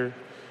here.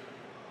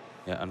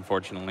 Yeah,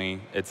 unfortunately,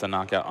 it's a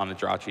knockout on the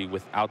Jirachi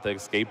without the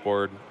escape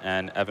board,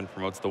 and Evan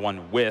promotes the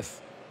one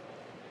with.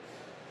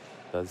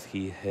 Does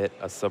he hit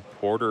a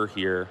supporter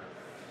here?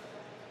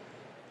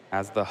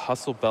 As the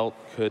Hustle Belt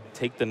could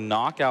take the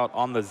knockout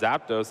on the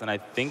Zapdos, and I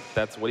think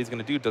that's what he's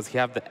going to do. Does he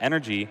have the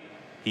energy?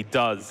 He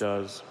does. He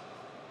does.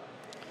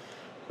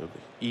 So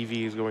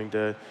Eevee is going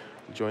to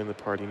join the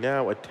party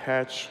now,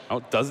 attach.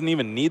 Oh, doesn't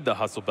even need the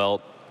Hustle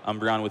Belt.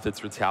 Umbreon with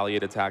its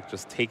Retaliate attack,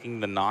 just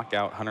taking the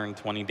knockout,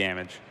 120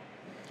 damage.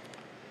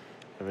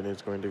 Evan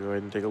is going to go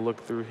ahead and take a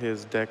look through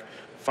his deck,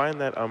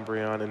 find that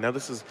Umbreon, and now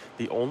this is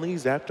the only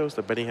Zapdos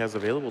that Benny has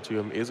available to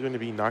him is going to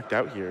be knocked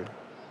out here.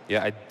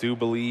 Yeah, I do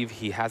believe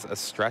he has a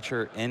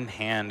Stretcher in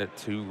hand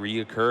to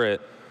reoccur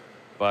it,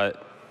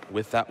 but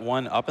with that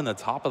one up in the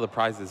top of the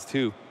prizes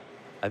too,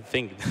 I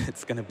think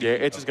it's going to be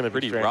it's just going to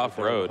be pretty rough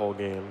road. The whole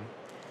game.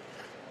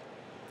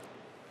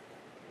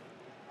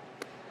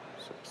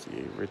 So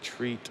see a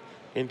retreat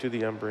into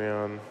the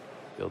Umbreon.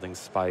 Building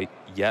Spite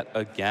yet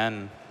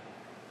again.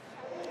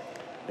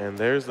 And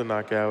there's the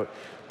knockout.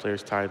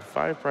 Players tied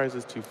 5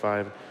 prizes to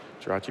 5.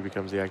 Jirachi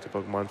becomes the active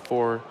Pokemon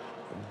for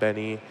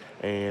Benny.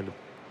 And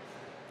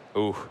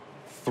ooh,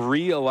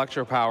 3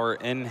 Electro Power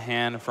in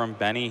hand from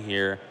Benny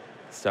here.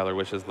 Stellar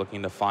Wish is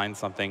looking to find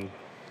something.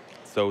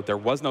 So there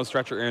was no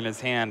Stretcher in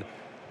his hand.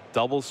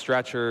 Double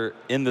Stretcher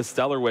in the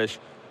Stellar Wish.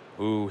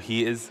 Ooh,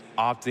 he is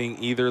opting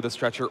either the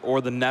Stretcher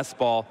or the Nest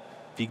Ball.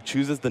 If he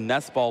chooses the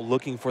Nest Ball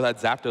looking for that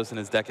Zapdos in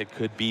his deck, it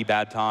could be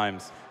bad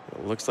times.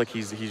 it looks like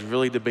he's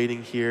really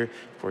debating here.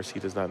 Of course, he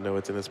does not know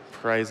it's in his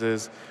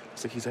prizes.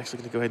 Looks like he's actually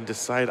going to go ahead and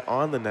decide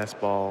on the Nest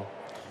Ball.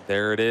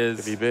 There it is.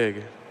 Could be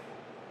big.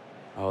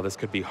 Oh, this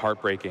could be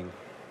heartbreaking.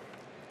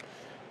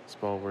 Nest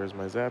Ball, where's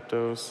my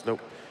Zapdos? Nope.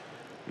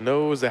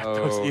 No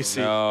Zapdos. Oh, you see,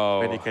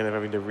 no. Benny kind of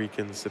having to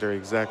reconsider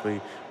exactly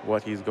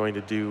what he's going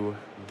to do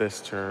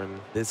this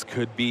turn. This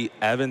could be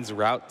Evan's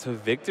route to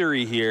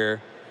victory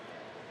here.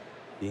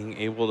 Being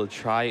able to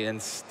try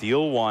and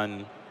steal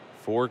one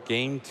for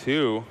game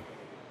 2.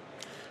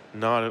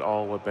 Not at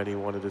all what Benny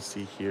wanted to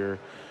see here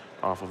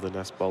off of the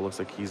Nest Ball. Looks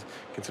like he's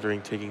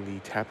considering taking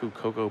the Tapu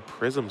Koko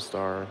Prism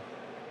Star.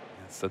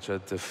 It's such a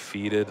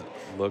defeated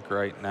look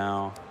right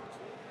now.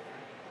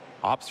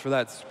 Opts for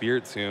that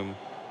Spiritomb.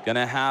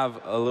 Gonna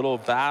have a little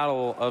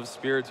battle of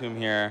Spiritomb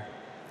here.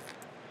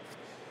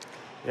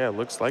 Yeah, it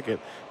looks like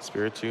it.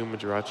 Spiritomb,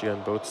 Jirachi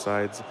on both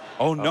sides.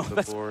 Oh no, the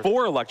that's board.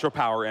 4 Electro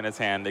Power in his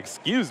hand.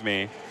 Excuse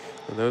me.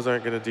 And those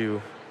aren't going to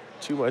do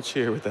too much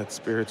here with that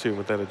Spiritomb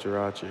without a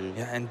Jirachi.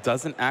 Yeah, and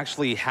doesn't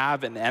actually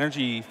have an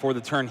energy for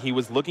the turn. He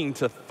was looking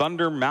to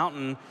Thunder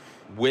Mountain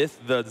with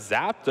the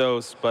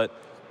Zapdos, but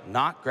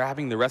not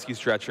grabbing the Rescue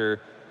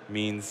Stretcher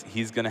means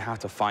he's going to have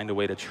to find a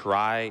way to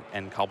try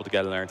and cobble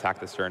together and attack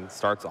this turn.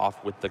 Starts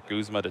off with the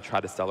Guzma to try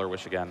to Stellar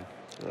Wish again.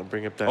 I'll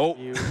bring up that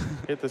Mew,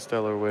 hit the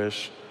Stellar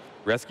Wish.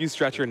 Rescue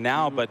Stretcher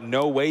now, but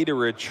no way to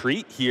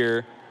retreat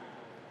here.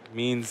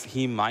 Means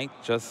he might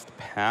just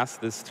pass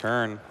this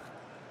turn.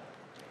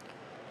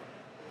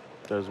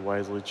 Does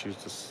wisely choose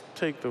to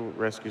take the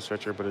Rescue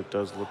Stretcher, but it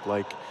does look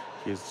like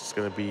he's just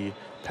going to be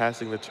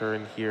passing the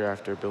turn here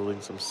after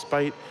building some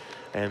Spite.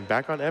 And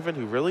back on Evan,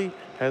 who really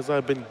has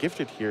been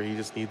gifted here. He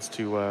just needs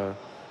to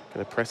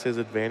kind of press his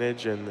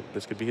advantage, and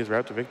this could be his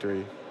route to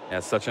victory. Yeah,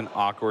 such an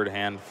awkward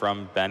hand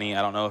from Benny.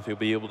 I don't know if he'll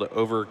be able to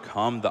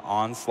overcome the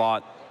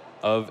onslaught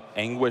of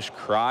Anguish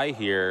Cry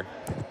here.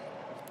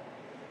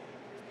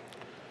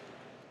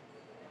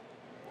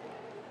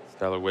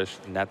 Stellar Wish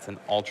nets an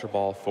Ultra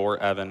Ball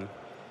for Evan.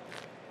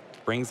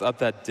 Brings up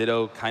that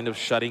Ditto, kind of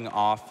shutting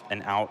off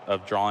and out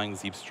of drawing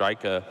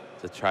Zebstrika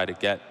to try to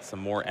get some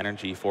more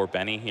energy for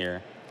Benny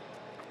here.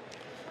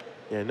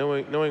 Yeah,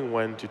 knowing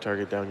when to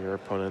target down your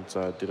opponent's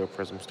Ditto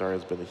Prism Star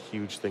has been a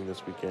huge thing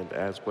this weekend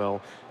as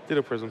well.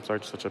 Ditto Prism Star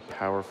is such a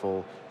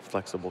powerful,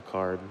 flexible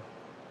card.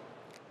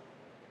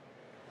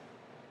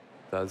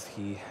 Does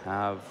he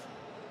have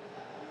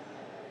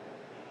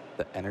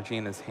the energy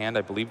in his hand?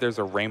 I believe there's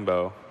a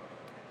rainbow.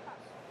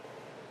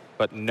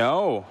 But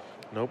no.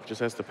 Nope,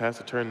 just has to pass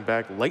the turn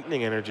back.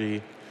 Lightning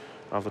energy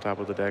off the top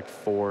of the deck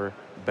for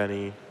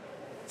Benny.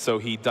 So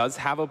he does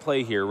have a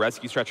play here.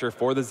 Rescue Stretcher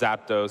for the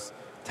Zapdos.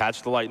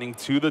 Attach the Lightning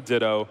to the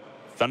Ditto.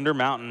 Thunder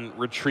Mountain,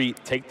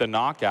 retreat, take the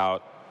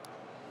knockout.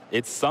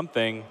 It's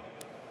something.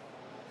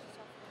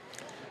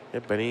 Yeah,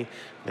 Benny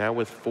now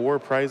with 4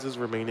 prizes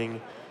remaining.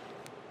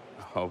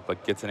 Oh,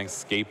 but gets an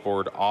escape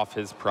board off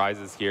his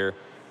prizes here.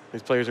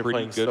 These players are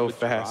playing so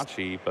fast.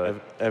 Jirachi, but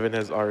Evan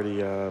has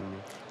already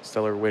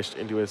Stellar Wished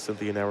into his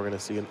Cynthia. Now we're going to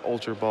see an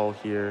Ultra Ball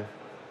here.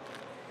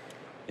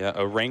 Yeah,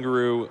 a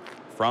Rangaroo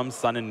from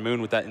Sun and Moon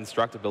with that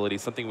Instructability,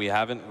 something we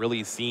haven't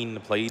really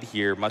seen played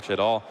here much at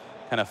all.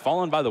 Kind of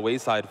fallen by the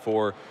wayside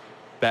for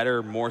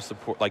better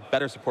support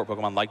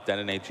Pokemon like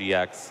Denonate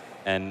GX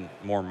and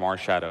more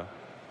Marshadow.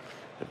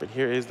 Yeah, but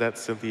here is that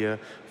Cynthia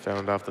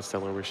found off the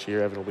Stellar Wish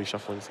here. Evan will be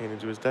shuffling his hand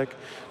into his deck,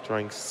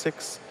 drawing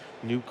 6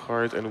 new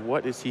cards. And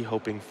what is he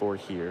hoping for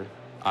here?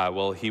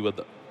 Well,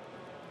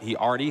 he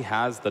already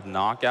has the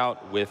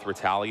knockout with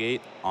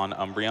Retaliate on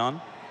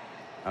Umbreon,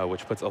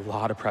 which puts a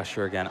lot of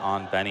pressure again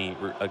on Benny.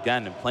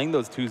 Again, playing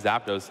those 2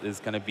 Zapdos is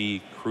going to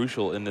be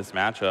crucial in this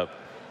matchup.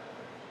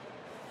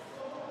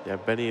 Yeah,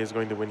 Benny is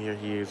going to win here.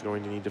 He is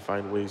going to need to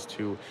find ways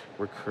to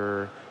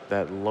recur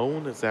that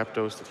lone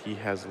Zapdos that he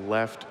has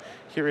left.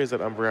 Here is that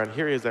Umbreon.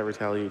 Here is that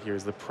Retaliate. Here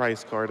is the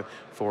prize card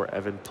for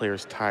Evan.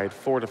 Players tied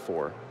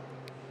 4-4.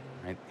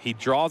 Right. He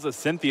draws a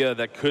Cynthia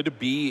that could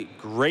be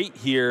great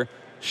here.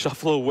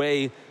 Shuffle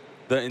away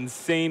the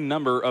insane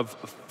number of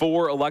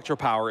 4 Electro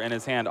Power in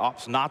his hand.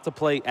 Opts not to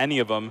play any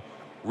of them.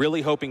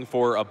 Really hoping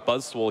for a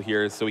Buzzwole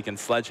here so he can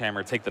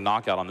Sledgehammer, take the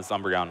knockout on this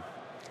Umbreon.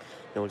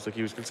 It looks like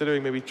he was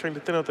considering maybe trying to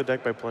thin out the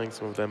deck by playing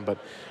some of them, but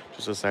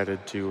just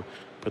decided to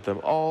put them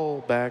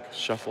all back,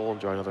 shuffle,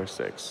 and draw another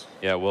 6.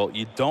 Yeah, well,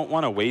 you don't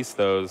want to waste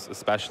those,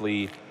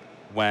 especially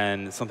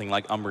when something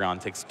like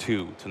Umbreon takes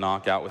 2 to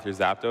knock out with your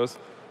Zapdos.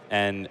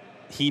 And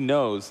he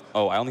knows,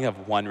 oh, I only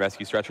have 1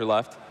 Rescue Stretcher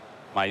left.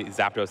 My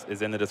Zapdos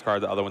is in the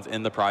discard, the other one's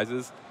in the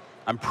prizes.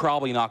 I'm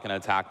probably not going to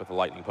attack with a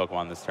Lightning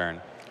Pokemon this turn.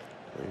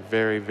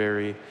 Very,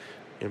 very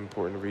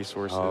important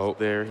resources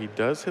there. He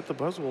does hit the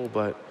Buzzwole,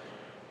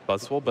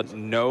 but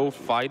no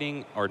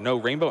fighting or no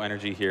Rainbow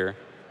Energy here.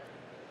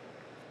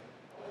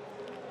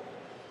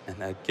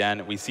 And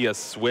again, we see a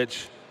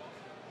switch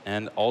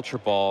and Ultra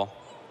Ball.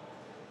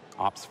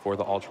 Opts for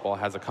the Ultra Ball,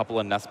 has a couple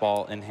of Nest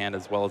Ball in hand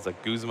as well as a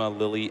Guzma,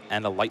 Lily,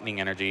 and a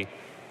Lightning Energy.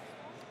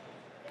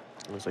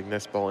 Looks like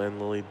Nest Ball and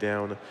Lily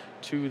down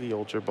to the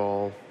Ultra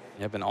Ball.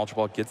 Yep, and Ultra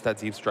Ball gets that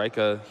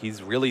Zebstrika.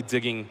 He's really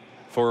digging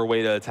for a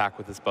way to attack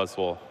with this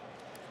Buzzwole.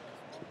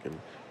 So you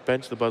can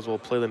bench the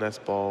Buzzwole, play the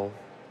Nest Ball.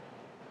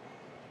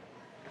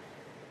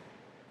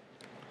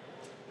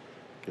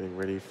 Getting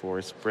ready for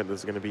a sprint. This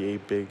is going to be a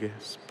big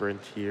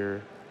sprint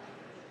here.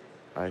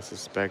 I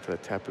suspect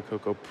that Tapu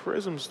Koko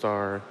Prism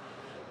Star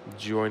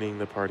joining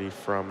the party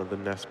from the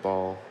Nest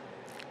Ball.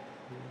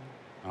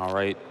 All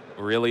right,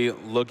 really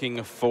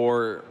looking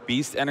for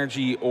Beast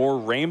Energy or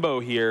Rainbow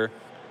here.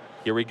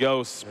 Here we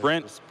go,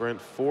 sprint.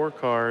 Sprint, 4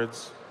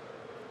 cards.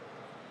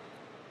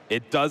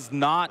 It does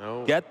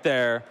not get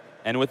there.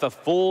 And with a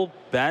full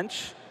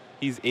bench,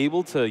 he's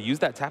able to use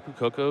that Tapu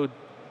Koko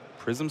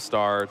Prism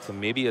Star to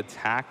maybe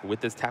attack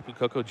with this Tapu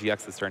Koko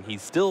GX this turn. He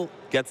still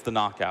gets the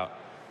knockout.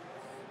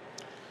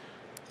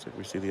 So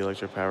we see the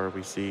Electro Power.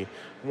 We see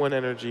 1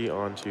 energy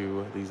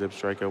onto the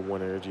Zebstrika,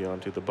 1 energy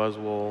onto the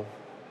Buzzwole.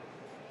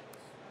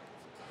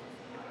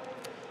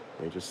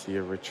 We just see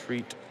a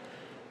retreat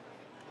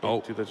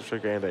to the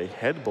Zebstrika and a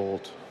Head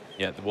Bolt.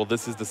 Yeah, well,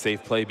 this is the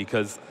safe play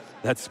because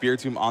that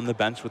Spiritomb on the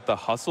bench with the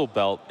Hustle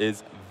Belt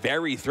is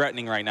very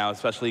threatening right now,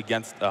 especially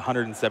against a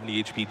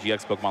 170 HP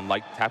GX Pokemon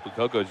like Tapu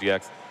Koko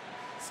GX.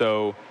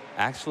 So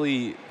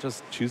actually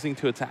just choosing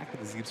to attack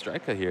with the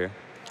Zebstrika here.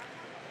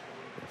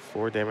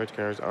 4 damage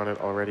counters on it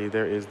already.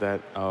 There is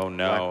that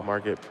Black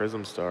Market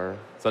Prism Star.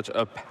 Such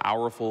a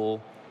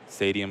powerful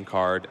Stadium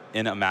card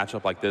in a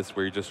matchup like this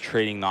where you're just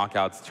trading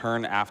knockouts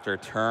turn after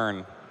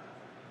turn.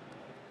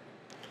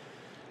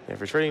 Yeah,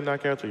 for trading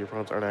knockouts where your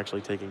opponents aren't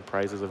actually taking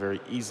prizes, a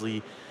very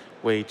easy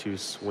way to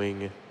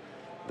swing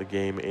the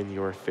game in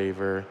your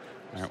favor.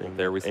 Right, well,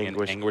 there we see an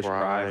Anguish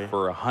Cry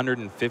for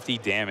 150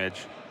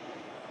 damage.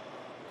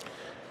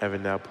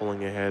 Evan now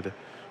pulling ahead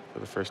for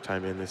the first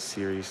time in this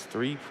series.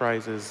 3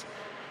 prizes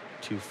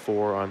to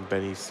 4 on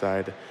Benny's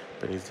side.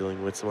 Benny's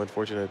dealing with some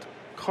unfortunate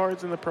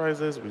cards in the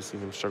prizes. We've seen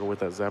him struggle with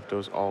that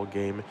Zapdos all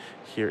game.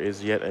 Here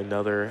is yet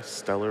another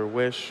Stellar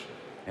Wish.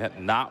 Yeah,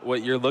 not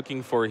what you're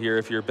looking for here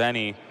if you're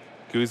Benny.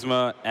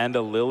 Guzma and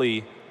a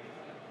Lily.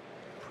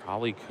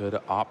 probably could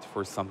opt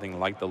for something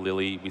like the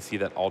Lily. We see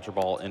that Ultra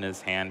Ball in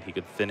his hand. He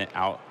could thin it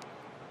out.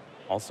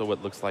 Also,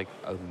 what looks like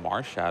a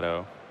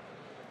Marshadow.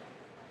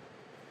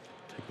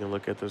 Taking a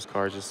look at those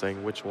cards, just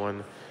saying which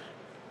one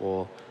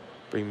will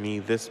bring me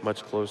this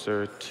much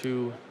closer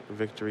to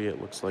victory.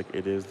 It looks like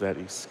it is that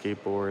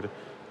escape board.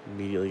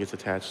 Immediately gets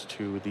attached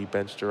to the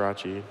bench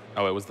Jirachi.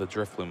 Oh, it was the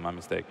Drift Bloom, my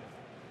mistake.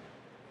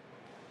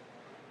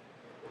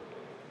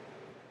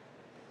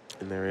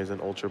 And there is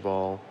an Ultra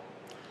Ball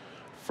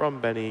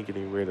from Benny,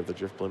 getting rid of the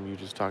Drift Bloom you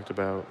just talked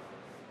about.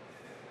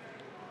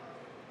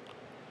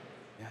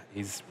 Yeah,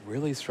 he's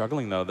really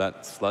struggling, though.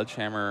 That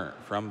Sledgehammer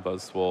from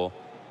Buzzwole,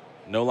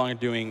 no longer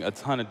doing a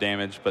ton of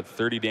damage, but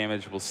 30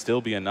 damage will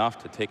still be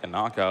enough to take a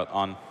knockout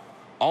on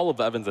all of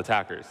Evan's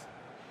attackers.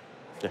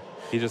 Yeah.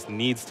 He just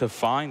needs to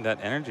find that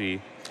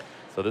energy.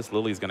 So this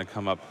Lily's going to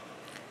come up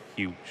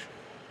huge.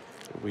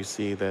 We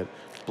see that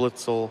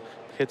Blitzel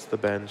hits the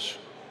bench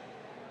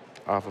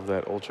off of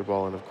that Ultra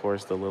Ball, and of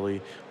course the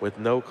Lily with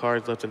no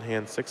cards left in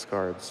hand, 6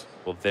 cards.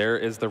 Well, there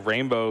is the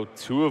Rainbow,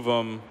 2 of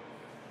them,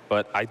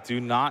 but I do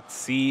not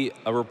see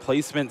a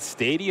replacement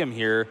stadium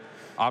here,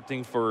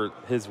 opting for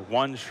his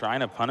one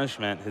Shrine of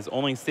Punishment, his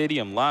only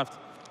stadium left.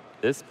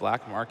 This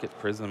Black Market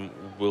Prism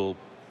will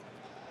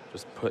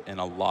just put in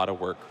a lot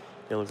of work.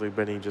 It looks like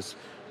Benny just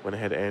went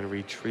ahead and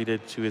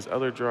retreated to his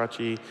other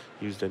Jirachi,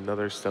 used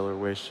another Stellar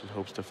Wish, and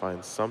hopes to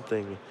find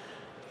something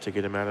to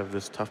get him out of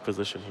this tough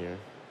position here.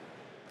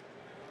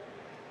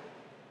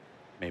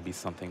 Maybe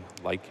something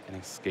like an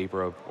Escape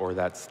Rope or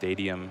that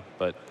Stadium,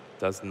 but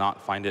does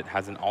not find it.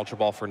 Has an Ultra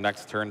Ball for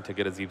next turn to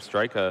get a Zeep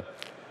Strika.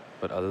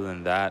 But other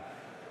than that,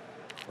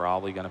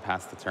 probably going to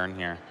pass the turn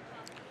here.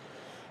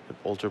 An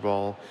Ultra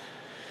Ball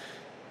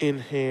in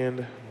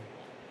hand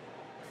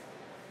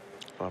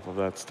off of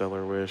that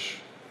Stellar Wish.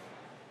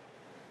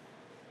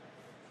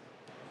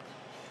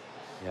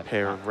 Yeah,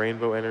 Pair of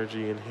Rainbow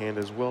Energy in hand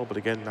as well, but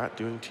again, not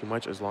doing too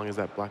much as long as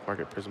that Black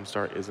Market Prism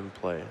Star is in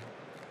play.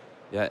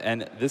 Yeah,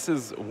 and this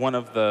is one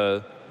of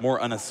the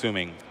more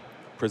unassuming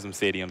Prism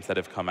Stadiums that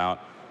have come out.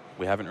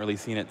 We haven't really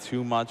seen it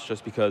too much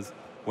just because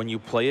when you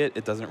play it,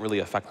 it doesn't really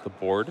affect the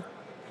board.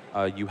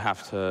 You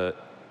have to,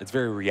 it's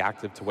very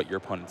reactive to what your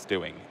opponent's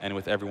doing. And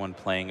with everyone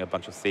playing a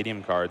bunch of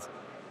Stadium cards,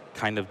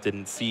 kind of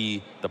didn't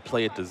see the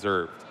play it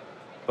deserved.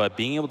 But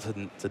being able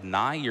to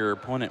deny your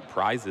opponent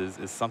prizes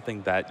is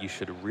something that you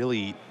should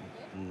really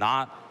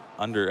not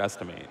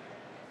underestimate.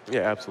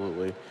 Yeah,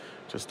 absolutely.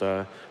 Just,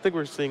 I think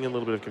we're seeing a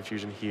little bit of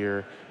confusion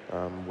here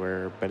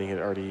where Benny had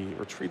already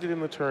retreated in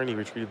the turn. He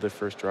retreated the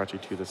first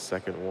Jirachi to the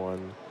second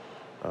one.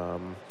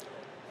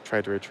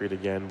 Tried to retreat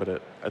again,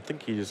 but I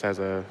think he just has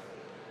a...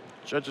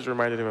 Judges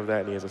reminded him of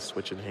that, and he has a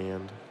switch in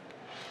hand.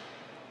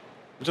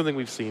 Which I think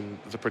we've seen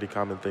is a pretty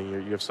common thing.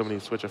 You have so many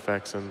switch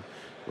effects, and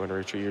you want to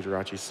retreat your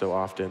Jirachi so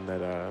often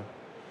that...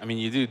 I mean,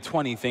 you do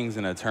 20 things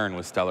in a turn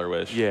with Stellar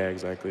Wish. Yeah,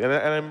 exactly. And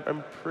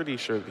I'm pretty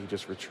sure that he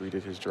just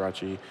retreated his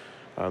Jirachi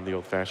the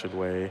old-fashioned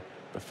way,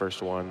 the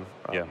first one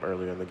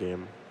earlier in the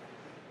game,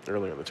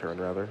 earlier in the turn,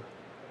 rather.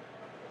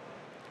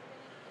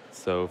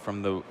 So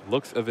from the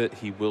looks of it,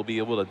 he will be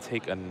able to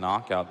take a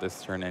knockout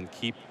this turn and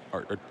keep,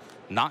 or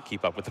not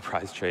keep up with the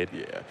prize trade.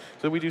 Yeah,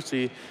 so we do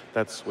see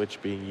that switch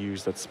being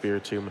used, that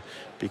Spiritomb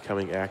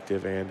becoming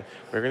active, and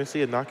we're going to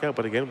see a knockout,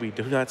 but again, we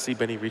do not see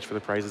Benny reach for the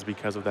prizes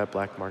because of that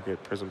Black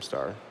Market Prism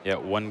Star. Yeah,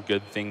 one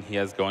good thing he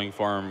has going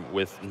for him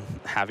with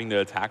having to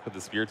attack with the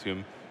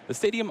Spiritomb, the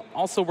Stadium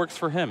also works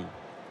for him.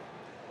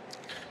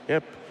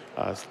 Yep,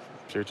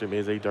 Spiritomb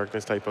is a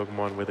Darkness-type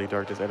Pokemon with a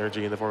Darkness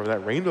energy in the form of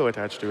that Rainbow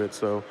attached to it,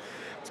 so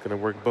it's going to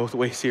work both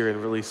ways here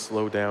and really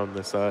slow down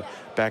this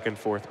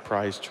back-and-forth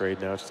prize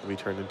trade. Now it's going to be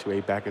turned into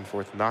a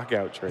back-and-forth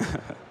knockout trade.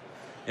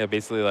 Yeah,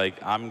 basically, like,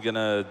 I'm going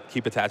to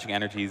keep attaching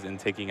energies and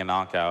taking a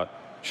knockout.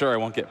 Sure, I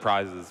won't get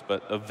prizes,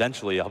 but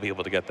eventually I'll be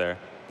able to get there.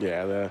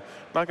 Yeah, the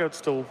knockouts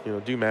still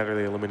do matter.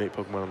 They eliminate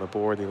Pokemon on the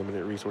board. They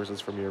eliminate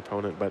resources from your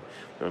opponent, but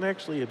they don't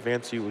actually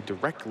advance you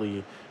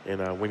directly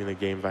in winning the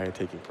game via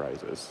taking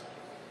prizes.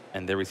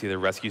 And there we see the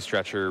Rescue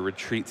Stretcher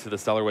retreat to the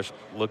Stellar Wish,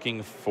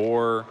 looking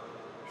for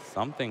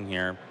something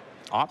here.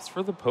 Opts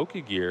for the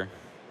Pokegear.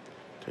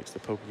 Takes the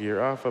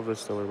Pokegear off of the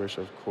Stellar Wish,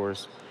 of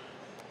course.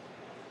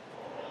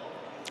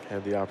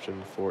 Had the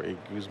option for a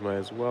Guzma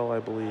as well, I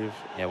believe.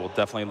 Yeah, well,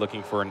 definitely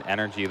looking for an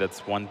energy.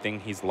 That's one thing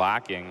he's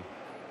lacking.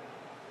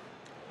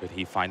 Could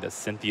he find a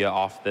Cynthia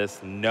off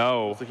this?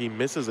 No. Looks like he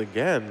misses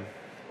again.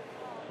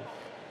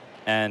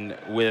 And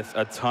with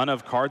a ton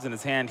of cards in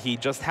his hand, he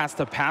just has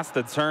to pass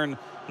the turn,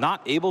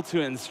 not able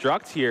to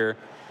instruct here.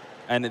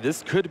 And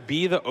this could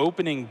be the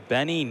opening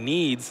Benny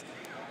needs.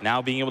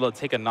 Now being able to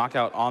take a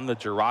knockout on the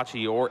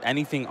Jirachi or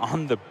anything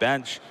on the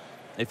bench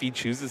if he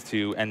chooses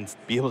to and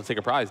be able to take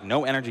a prize.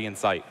 No energy in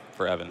sight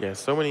for Evan. Yeah,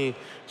 so many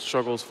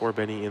struggles for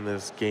Benny in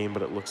this game,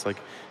 but it looks like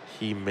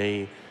he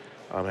may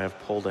have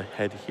pulled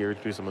ahead here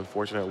due to some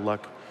unfortunate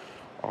luck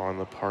on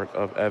the part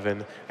of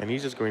Evan. And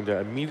he's just going to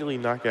immediately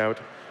knock out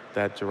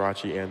that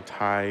Jirachi and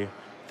tie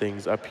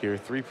things up here.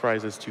 3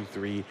 prizes to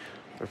 3.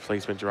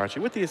 Replacement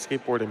Jirachi with the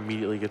escape board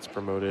immediately gets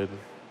promoted.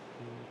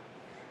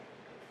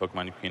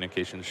 Pokemon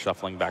Communication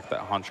shuffling back that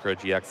Honchkrow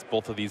GX.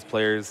 Both of these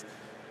players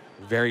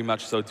very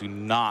much so do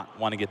not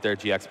want to get their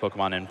GX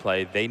Pokemon in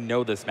play. They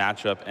know this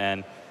matchup,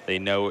 and they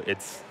know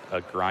it's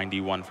a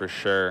grindy one for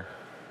sure.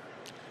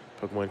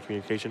 Pokemon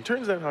Communication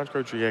turns that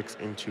Honchkrow GX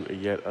into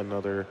yet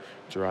another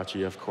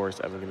Jirachi, of course.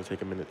 Evan going to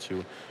take a minute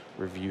to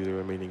review the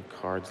remaining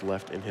cards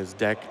left in his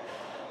deck.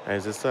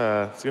 As it's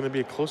going to be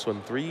a close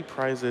one. 3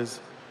 prizes,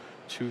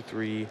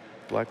 2-3.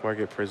 Black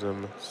Market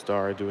Prism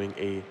Star doing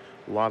a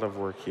lot of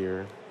work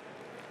here.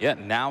 Yeah,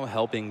 now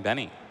helping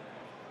Benny.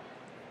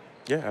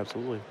 Yeah,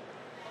 absolutely.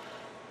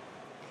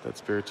 That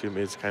Spiritomb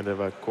is kind of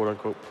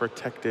quote-unquote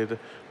protected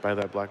by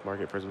that Black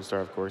Market Prism Star.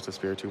 Of course, the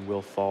Spiritomb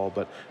will fall,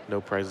 but no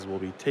prizes will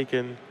be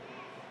taken.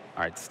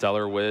 All right,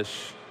 Stellar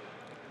Wish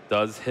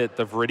does hit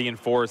the Viridian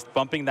Forest,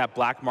 bumping that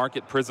Black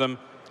Market Prism.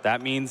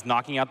 That means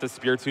knocking out the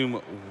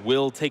Spiritomb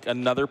will take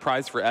another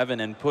prize for Evan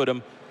and put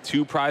him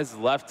 2 prizes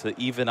left to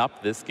even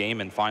up this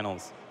game in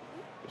finals.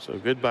 So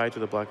goodbye to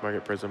the Black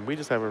Market Prism. We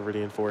just have a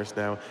Viridian Forest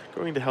now,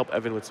 going to help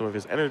Evan with some of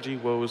his energy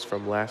woes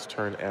from last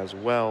turn as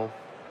well.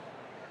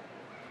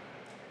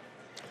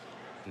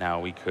 Now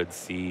we could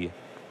see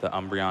the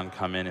Umbreon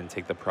come in and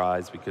take the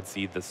prize. We could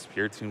see the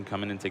Spiritomb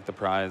come in and take the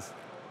prize.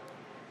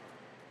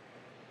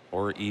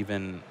 Or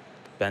even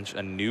bench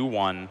a new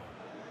one,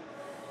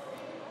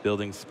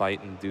 building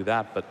Spite and do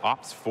that, but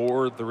opts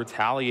for the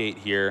Retaliate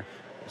here.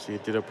 See a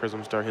Ditto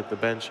Prism Star hit the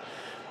bench.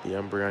 The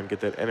Umbreon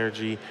get that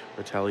energy,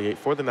 Retaliate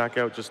for the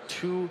knockout. Just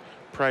 2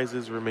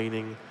 prizes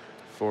remaining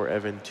for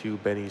Evan, 2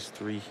 Benny's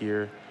 3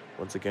 here.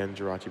 Once again,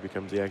 Jirachi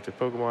becomes the active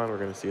Pokemon. We're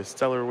going to see a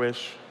Stellar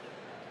Wish.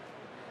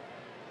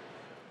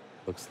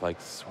 Looks like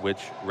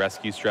Switch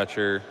Rescue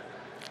Stretcher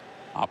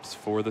opts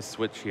for the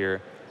switch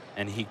here.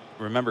 And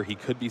remember, he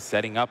could be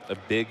setting up a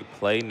big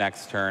play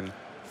next turn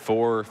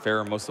for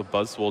Pheromosa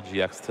Buzzwole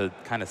GX to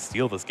kind of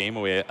steal this game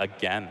away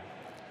again.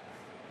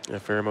 Yeah,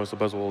 Pheromosa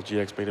Buzzwole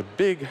GX made a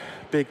big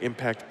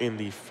impact in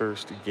the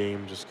first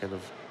game, just kind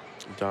of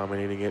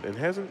dominating it, and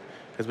has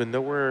been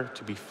nowhere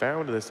to be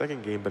found in the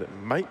second game, but it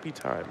might be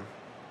time.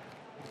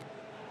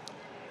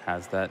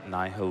 Has that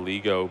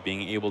Nihiligo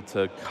being able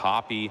to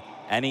copy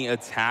any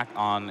attack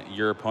on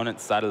your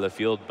opponent's side of the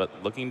field,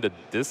 but looking to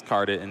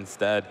discard it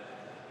instead.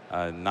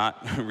 Not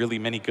really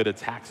many good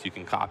attacks you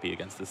can copy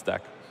against this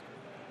deck.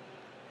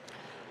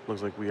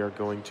 Looks like we are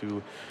going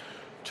to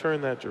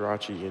turn that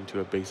Jirachi into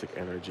a basic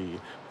energy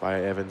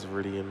via Evan's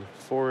Viridian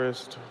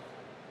Forest.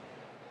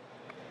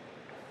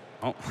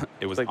 Oh,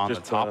 it was like on the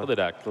top of the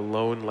deck. The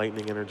lone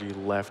lightning energy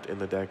left in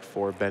the deck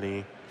for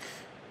Benny.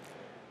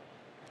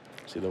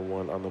 See the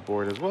one on the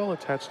board as well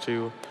attached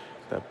to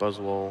that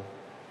Buzzwole.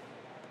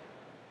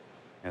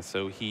 And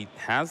so he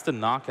has the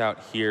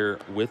knockout here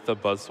with the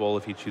Buzzwole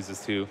if he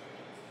chooses to.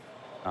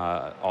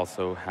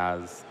 Also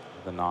has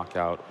the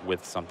knockout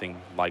with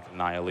something like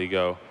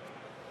Nihiligo.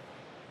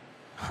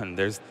 And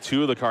there's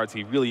 2 of the cards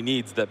he really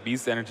needs, that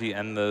Beast Energy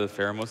and the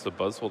Pheromosa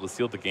Buzzwole, to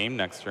seal the game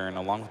next turn,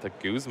 along with the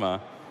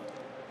Guzma.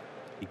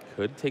 He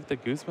could take the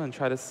Guzma and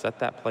try to set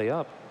that play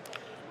up.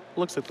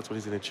 Looks like that's what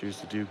he's going to choose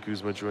to do.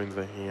 Guzma joins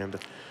the hand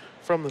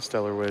from the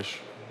Stellar Wish.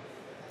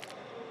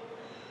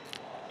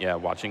 Yeah,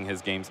 watching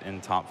his games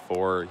in top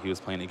 4, he was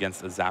playing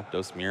against a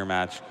Zapdos mirror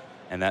match,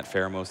 and that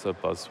Pheromosa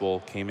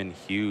Buzzwole came in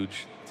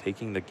huge,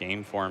 taking the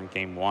game for him,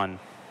 game 1.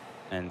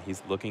 And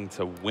he's looking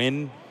to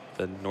win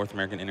the North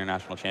American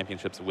International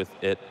Championships with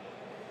it.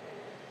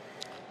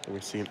 And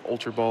we've seen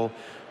Ultra Ball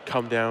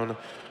come down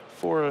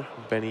for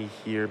Benny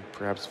here,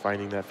 perhaps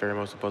finding that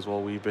Pheromosa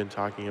Buzzwole we've been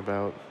talking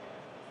about.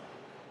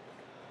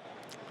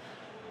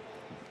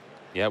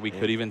 Yeah, we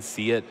could even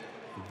see it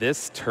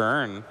this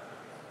turn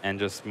and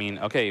just mean,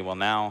 okay, well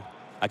now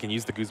I can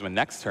use the Guzma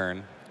next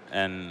turn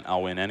and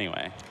I'll win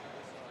anyway.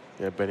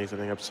 Yeah, Benny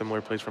setting up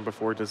similar plays from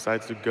before,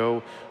 decides to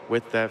go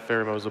with that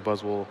Pheromosa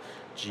Buzzwole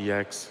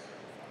GX.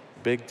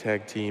 Big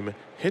tag team,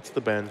 hits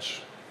the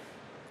bench.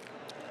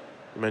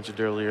 I mentioned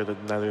earlier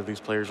that neither of these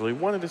players really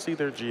wanted to see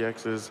their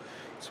GXs.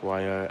 That's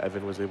why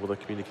Evan was able to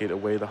communicate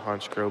away the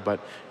Honchkrow. But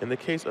in the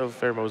case of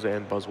Pheromosa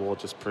and Buzzwole, it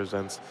just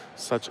presents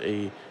such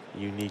a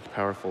unique,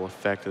 powerful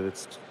effect that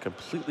it's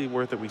completely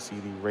worth it. We see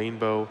the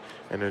rainbow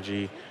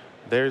energy.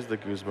 There's the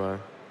Guzma,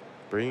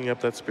 bringing up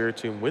that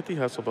Spiritomb with the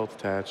Hustle Belt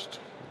attached.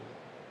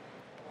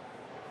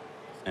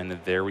 And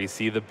there we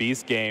see the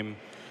Beast game.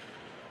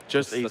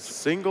 Just a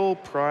single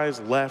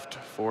prize left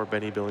for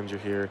Benny Billinger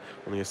here.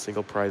 Only a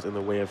single prize in the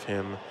way of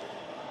him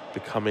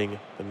becoming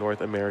the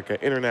North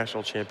America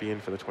International Champion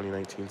for the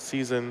 2019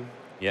 season.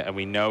 Yeah, and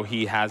we know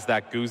he has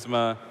that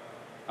Guzma,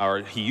 or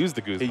he used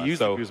the Guzma. He used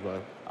the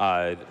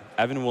Guzma.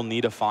 Evan will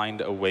need to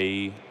find a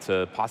way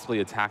to possibly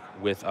attack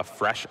with a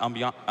fresh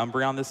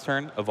Umbreon this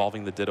turn,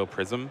 evolving the Ditto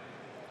Prism.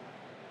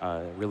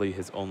 Really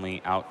his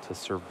only out to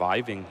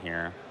surviving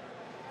here.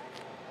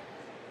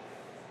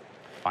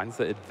 Finds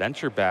the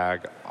Adventure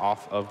Bag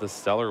off of the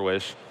Stellar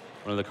Wish.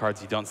 One of the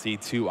cards you don't see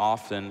too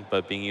often,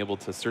 but being able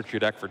to search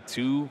your deck for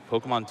 2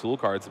 Pokemon tool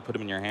cards and put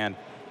them in your hand,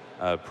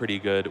 pretty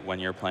good when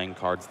you're playing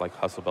cards like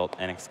Hustle Belt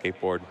and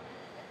Escape Board.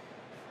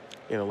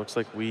 You know, looks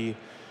like we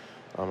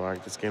All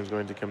right, this game's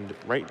going to come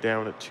right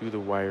down to the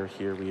wire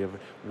here. We have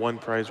 1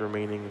 prize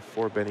remaining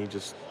for Benny,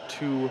 just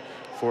 2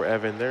 for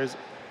Evan. There's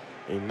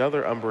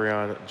another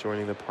Umbreon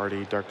joining the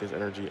party, Darkness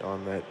Energy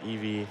on that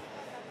Eevee.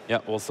 Yeah,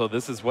 well, so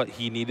this is what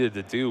he needed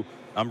to do.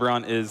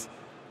 Umbreon is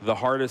the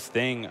hardest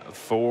thing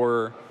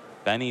for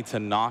Benny to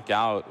knock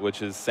out,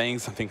 which is saying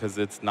something because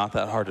it's not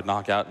that hard to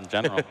knock out in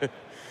general.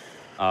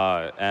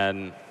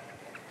 And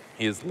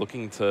he is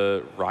looking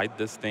to ride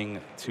this thing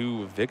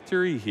to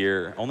victory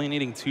here, only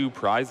needing 2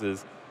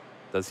 prizes.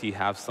 Does he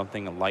have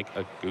something like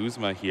a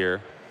Guzma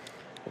here?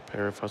 A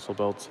pair of Hustle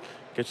Belts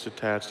gets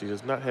attached. He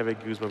does not have a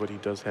Guzma, but he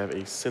does have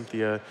a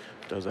Cynthia.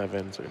 Does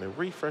Evan, so going to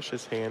refresh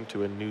his hand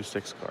to a new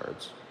 6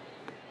 cards.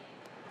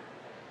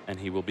 And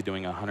he will be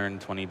doing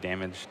 120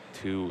 damage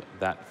to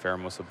that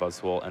Pheromosa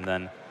Buzzwole, and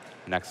then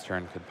next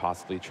turn could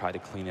possibly try to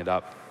clean it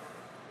up.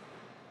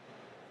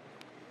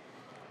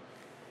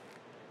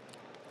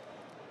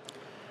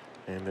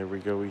 And there we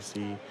go. We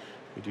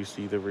do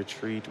see the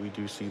retreat. We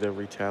do see the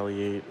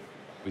retaliate.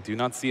 We do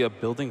not see a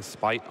building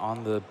spite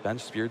on the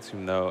bench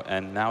Spiritomb though,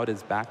 and now it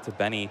is back to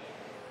Benny.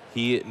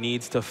 He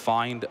needs to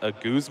find a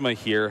Guzma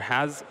here,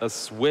 has a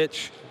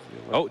switch.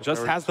 Oh,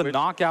 just has the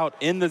knockout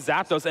in the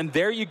Zapdos, and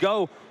there you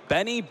go.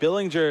 Benny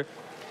Billinger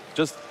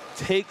just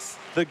takes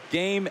the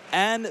game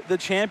and the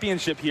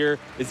championship here,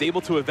 is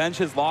able to avenge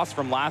his loss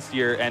from last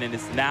year, and it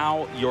is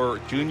now your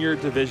junior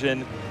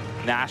division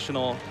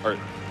national, or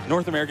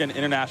North American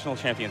International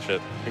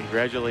Championship.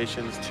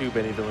 Congratulations to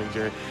Benny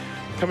Billinger.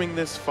 Coming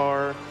this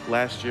far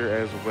last year,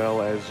 as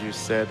well, as you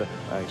said,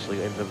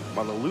 actually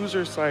on the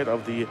loser side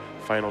of the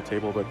final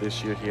table, but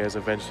this year he has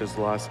avenged his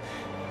loss.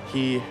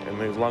 He,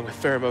 and along with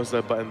Pheromosa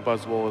and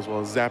Buzzwole, as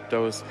well as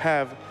Zapdos,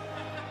 have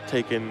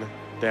taken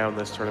down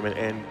this tournament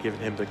and given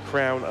him the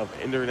crown of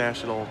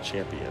International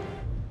Champion.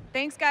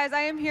 Thanks, guys.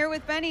 I am here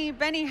with Benny.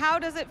 Benny, how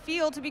does it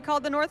feel to be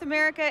called the North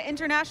America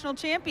International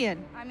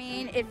Champion? I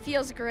mean, it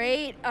feels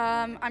great.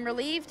 I'm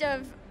relieved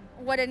of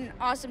what an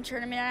awesome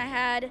tournament I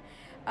had.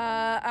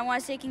 I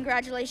want to say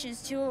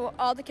congratulations to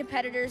all the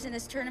competitors in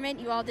this tournament.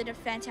 You all did a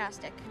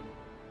fantastic.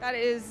 That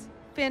is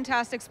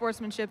fantastic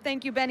sportsmanship.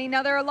 Thank you, Benny.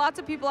 Now, there are lots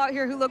of people out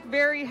here who look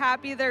very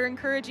happy. They're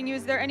encouraging you.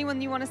 Is there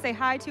anyone you want to say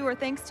hi to or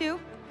thanks to?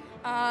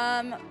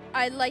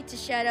 I'd like to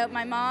shout out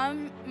my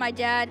mom, my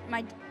dad,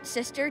 my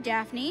sister,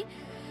 Daphne.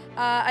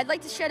 I'd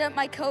like to shout out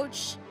my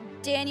coach,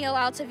 Daniel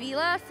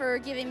Altavilla, for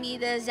giving me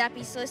the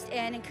Zappies list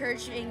and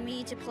encouraging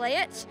me to play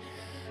it.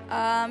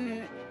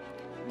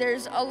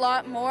 There's a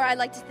lot more. I'd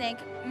like to thank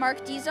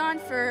Mark Dizon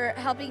for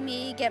helping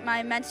me get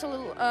my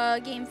mental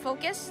game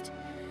focused.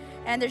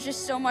 And there's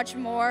just so much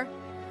more.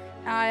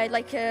 I'd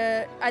like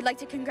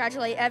to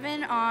congratulate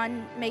Evan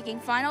on making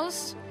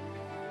finals.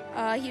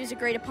 He was a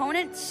great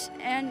opponent,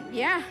 and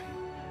yeah.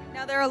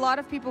 Now, there are a lot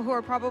of people who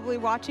are probably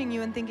watching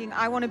you and thinking,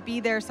 I want to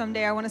be there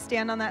someday. I want to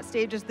stand on that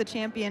stage as the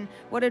champion.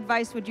 What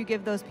advice would you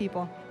give those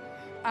people?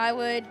 I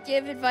would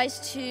give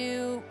advice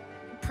to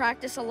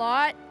practice a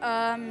lot,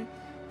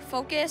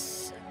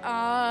 focus,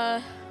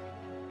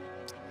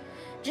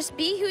 just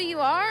be who you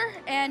are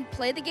and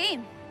play the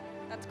game.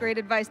 That's great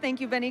advice.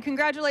 Thank you, Benny.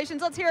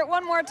 Congratulations. Let's hear it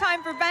one more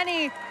time for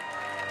Benny.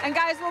 And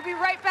guys, we'll be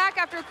right back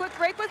after a quick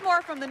break with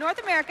more from the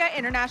North America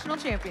International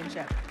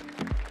Championship.